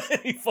dead. dead.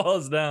 He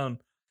falls down.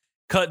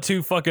 Cut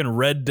to fucking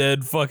Red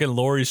Dead fucking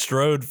Laurie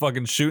Strode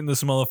fucking shooting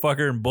this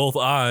motherfucker in both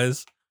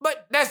eyes.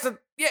 But that's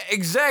yeah,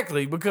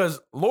 exactly. Because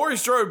Laurie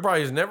Strode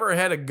probably has never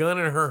had a gun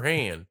in her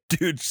hand.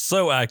 Dude,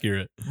 so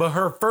accurate. But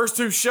her first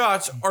 2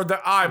 shots are the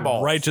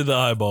eyeballs. Right to the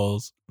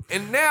eyeballs.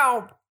 And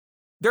now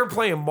they're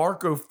playing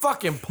Marco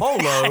fucking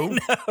Polo.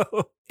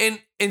 No.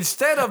 And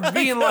instead of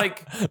being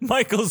like,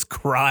 Michael's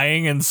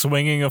crying and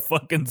swinging a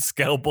fucking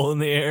scalpel in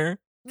the air.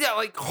 yeah,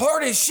 like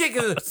hard as shit.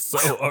 'Cause So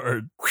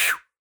hard.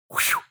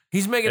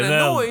 he's making And a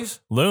then noise.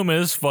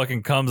 Loomis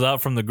fucking comes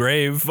out from the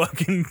grave,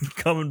 fucking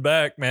coming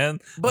back, man.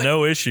 But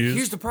no issues.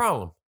 Here's the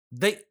problem.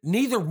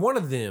 Neither one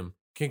of them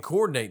can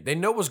coordinate. They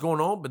know what's going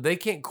on, but they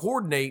can't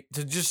coordinate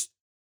to just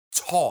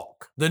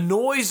talk. The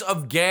noise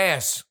of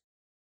gas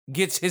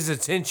gets his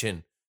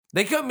attention.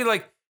 They couldn't be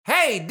like,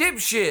 hey,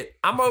 dipshit,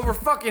 I'm over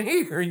fucking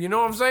here. You know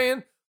what I'm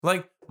saying?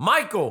 Like,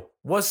 Michael,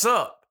 what's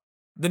up?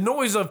 The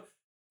noise of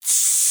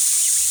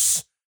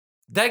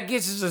that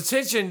gets his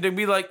attention to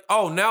be like,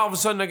 oh, now all of a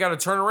sudden I got to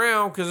turn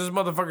around because this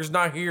motherfucker's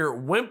not here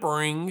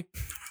whimpering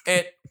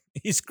at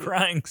He's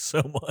crying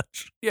so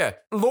much. yeah.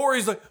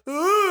 Laurie's like,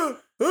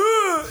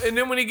 and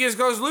then when he gets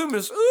close to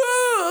Loomis,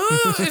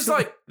 it's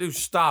like, dude,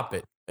 stop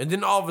it. And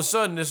then all of a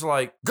sudden it's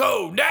like,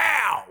 go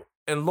now.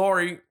 And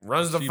Laurie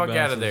runs the She fuck out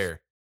bounces. of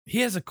there. He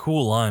has a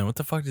cool line. What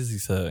the fuck does he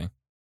say?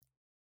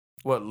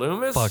 What,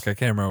 Loomis? Fuck, I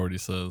can't remember what he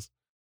says.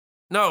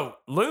 No,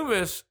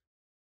 Loomis,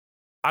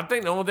 I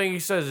think the only thing he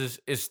says is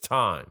it's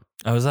time.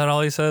 Oh, is that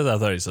all he says? I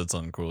thought he said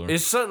something cooler.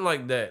 It's something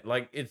like that.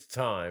 Like it's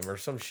time or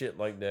some shit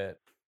like that.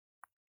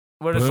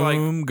 But it's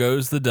Boom like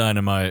goes the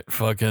dynamite.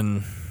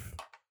 Fucking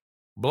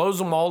blows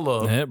them all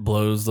up. it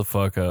blows the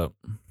fuck up.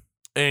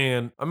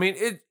 And I mean,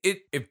 it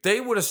if they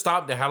would have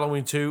stopped at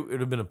Halloween 2, it would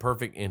have been a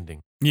perfect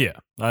ending. Yeah,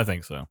 I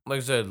think so. Like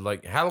I said,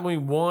 like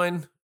Halloween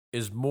 1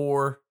 is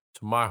more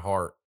to my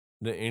heart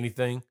than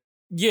anything.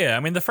 Yeah, I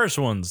mean the first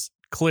one's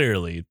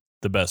clearly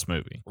the best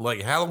movie.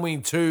 Like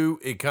Halloween 2,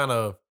 it kind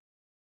of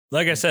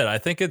Like I said, I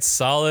think it's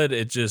solid.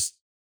 It just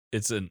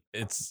it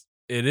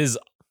is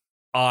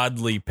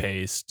oddly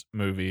paced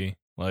movie.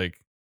 Like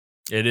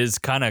it is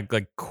kind of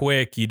like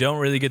quick. You don't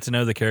really get to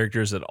know the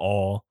characters at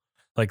all.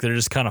 Like they're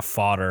just kind of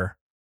fodder,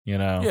 you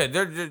know. yeah,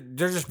 they're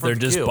just for They're the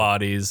just kill.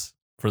 bodies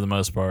for the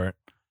most part.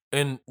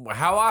 And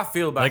how I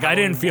feel about Like I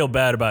Halloween didn't feel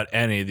bad about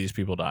any of these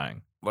people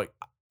dying like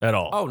at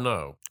all. oh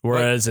no.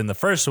 Whereas in the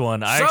first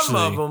one, I Some actually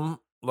of them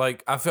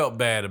like I felt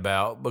bad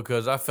about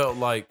because I felt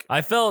like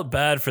I felt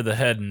bad for the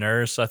head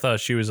nurse. I thought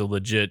she was a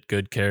legit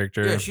good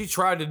character. yeah, she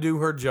tried to do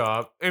her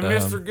job, and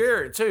Mr.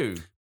 Garrett too.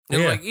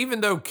 And yeah. like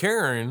even though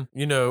Karen,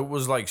 you know,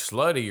 was like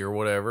slutty or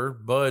whatever,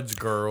 Bud's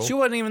girl. She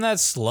wasn't even that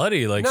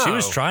slutty. Like she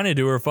was No. trying to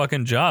do her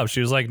fucking job. She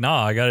was like,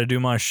 "Nah, I got to do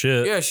my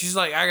shit." Yeah, she's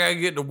like, I gotta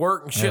get to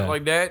work and shit Yeah.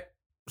 like that.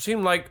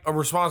 Seemed like a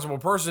responsible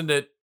person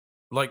that,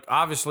 like,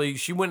 obviously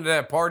she went to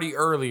that party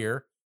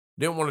earlier,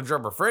 didn't want to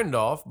drop her friend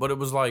off, but it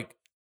was like,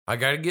 I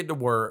gotta get to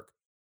work,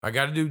 I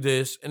gotta do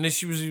this. And then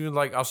she was even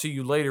like, I'll see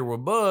you later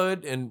with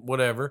Bud and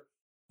whatever.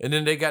 And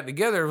then they got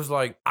together. It was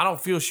like, I don't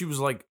feel she was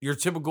like your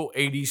typical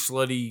 80s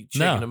slutty chick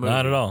No, in the movie.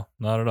 not at all.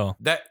 Not at all.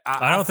 That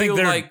I don't think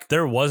feel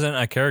there wasn't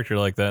a character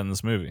like that in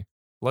this movie,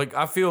 like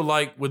I feel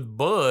like with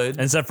Bud,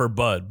 except for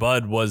Bud.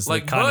 Bud was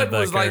like the kind Bud of that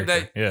was like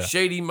character. that Yeah,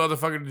 shady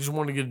motherfucker that just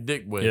wanted to get a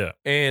dick with. Yeah.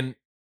 And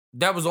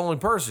that was the only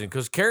person.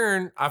 Because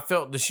Karen, I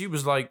felt that she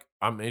was like,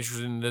 I'm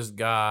interested in this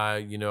guy.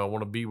 You know, I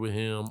want to be with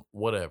him,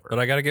 whatever. but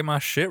I got to get my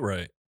shit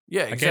right.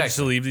 yeah, I can't just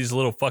exactly. leave these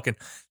little fucking.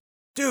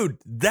 Dude,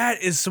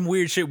 that is some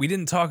weird shit. We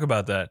didn't talk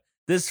about that.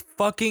 This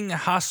fucking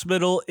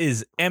hospital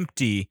is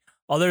empty,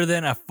 other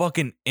than a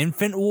fucking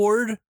infant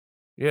ward.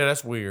 Yeah,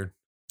 that's weird.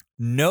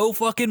 No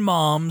fucking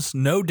moms,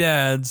 no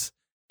dads,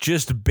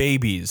 just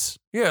babies.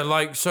 Yeah,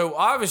 like, so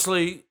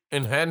obviously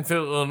in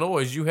Haddonfield,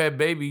 Illinois, you have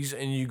babies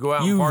and you go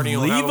out You and party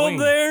on leave Halloween.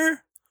 them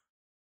there?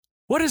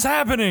 What is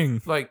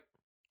happening? Like,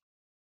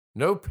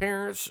 no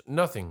parents,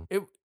 nothing.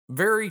 It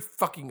very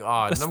fucking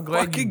odd. That's and I'm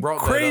glad fucking you brought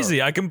crazy.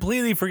 that up. I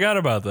completely forgot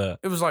about that.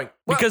 It was like,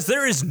 well, Because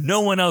there is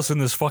no one else in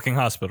this fucking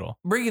hospital.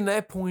 bringing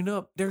that point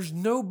up, there's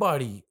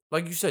nobody,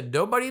 like you said,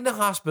 nobody in the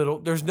hospital.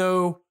 There's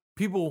no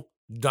people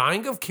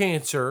dying of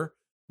cancer.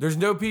 There's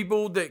no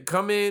people that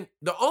come in.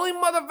 The only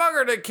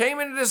motherfucker that came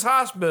into this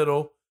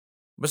hospital,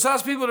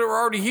 besides people that were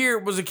already here,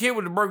 was a kid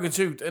with a broken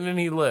tooth, and then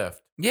he left.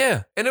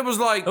 Yeah. And it was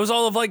like, It was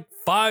all of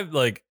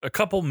like a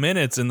couple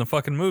minutes in the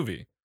fucking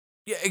movie.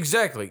 yeah,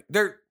 exactly.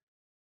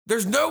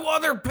 There's no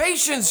other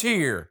patients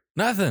here.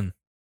 Nothing.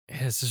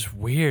 It's just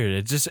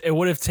weird. It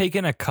would have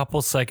taken a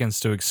couple seconds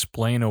to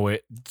explain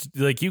away.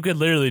 Like, you could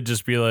literally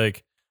just be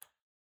like,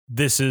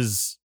 this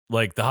is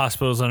like the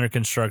hospital's under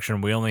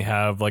construction. We only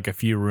have like a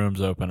few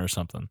rooms open or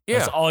something. Yeah,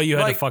 that's all you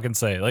had like, to fucking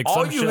say. Like,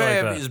 all some you shit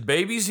have like that. is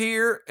babies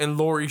here and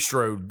Laurie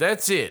Strode.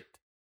 That's it.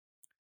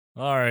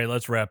 All right,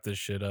 let's wrap this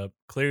shit up.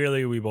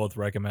 Clearly, we both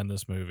recommend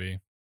this movie.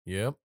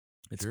 Yep.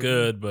 It's Sure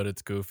good, but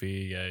it's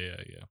goofy.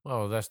 Yeah.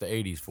 Oh, that's the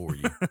 80s for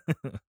you.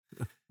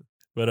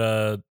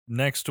 But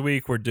next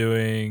week we're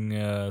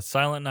doing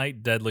Silent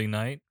Night, Deadly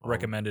Night, Oh.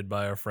 recommended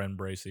by our friend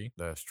Bracy.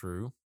 That's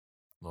true.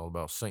 All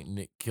about Saint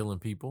Nick killing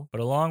people. But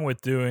along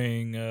with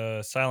doing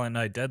Silent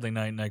Night, Deadly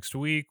Night next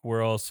week,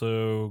 we're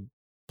also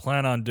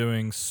plan on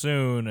doing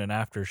soon an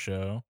after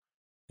show.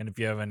 And if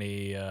you have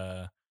any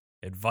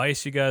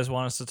advice you guys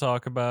want us to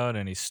talk about,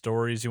 any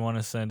stories you want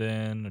to send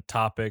in,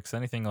 topics,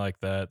 anything like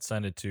that,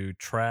 send it to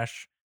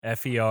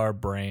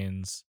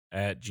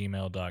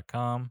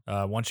trashferbrains@gmail.com.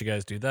 Once you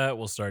guys do that,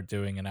 we'll start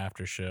doing an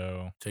after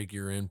show. Take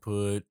your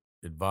input,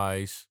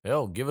 advice.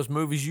 Hell, give us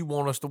movies you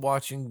want us to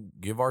watch and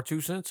give our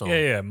 2 cents on.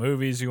 Yeah,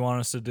 movies you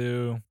want us to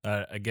do.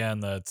 Again,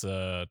 that's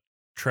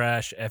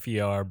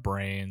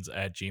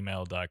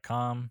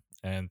trashferbrains@gmail.com.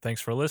 And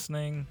thanks for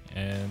listening,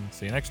 and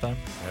see you next time.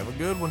 Have a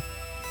good one.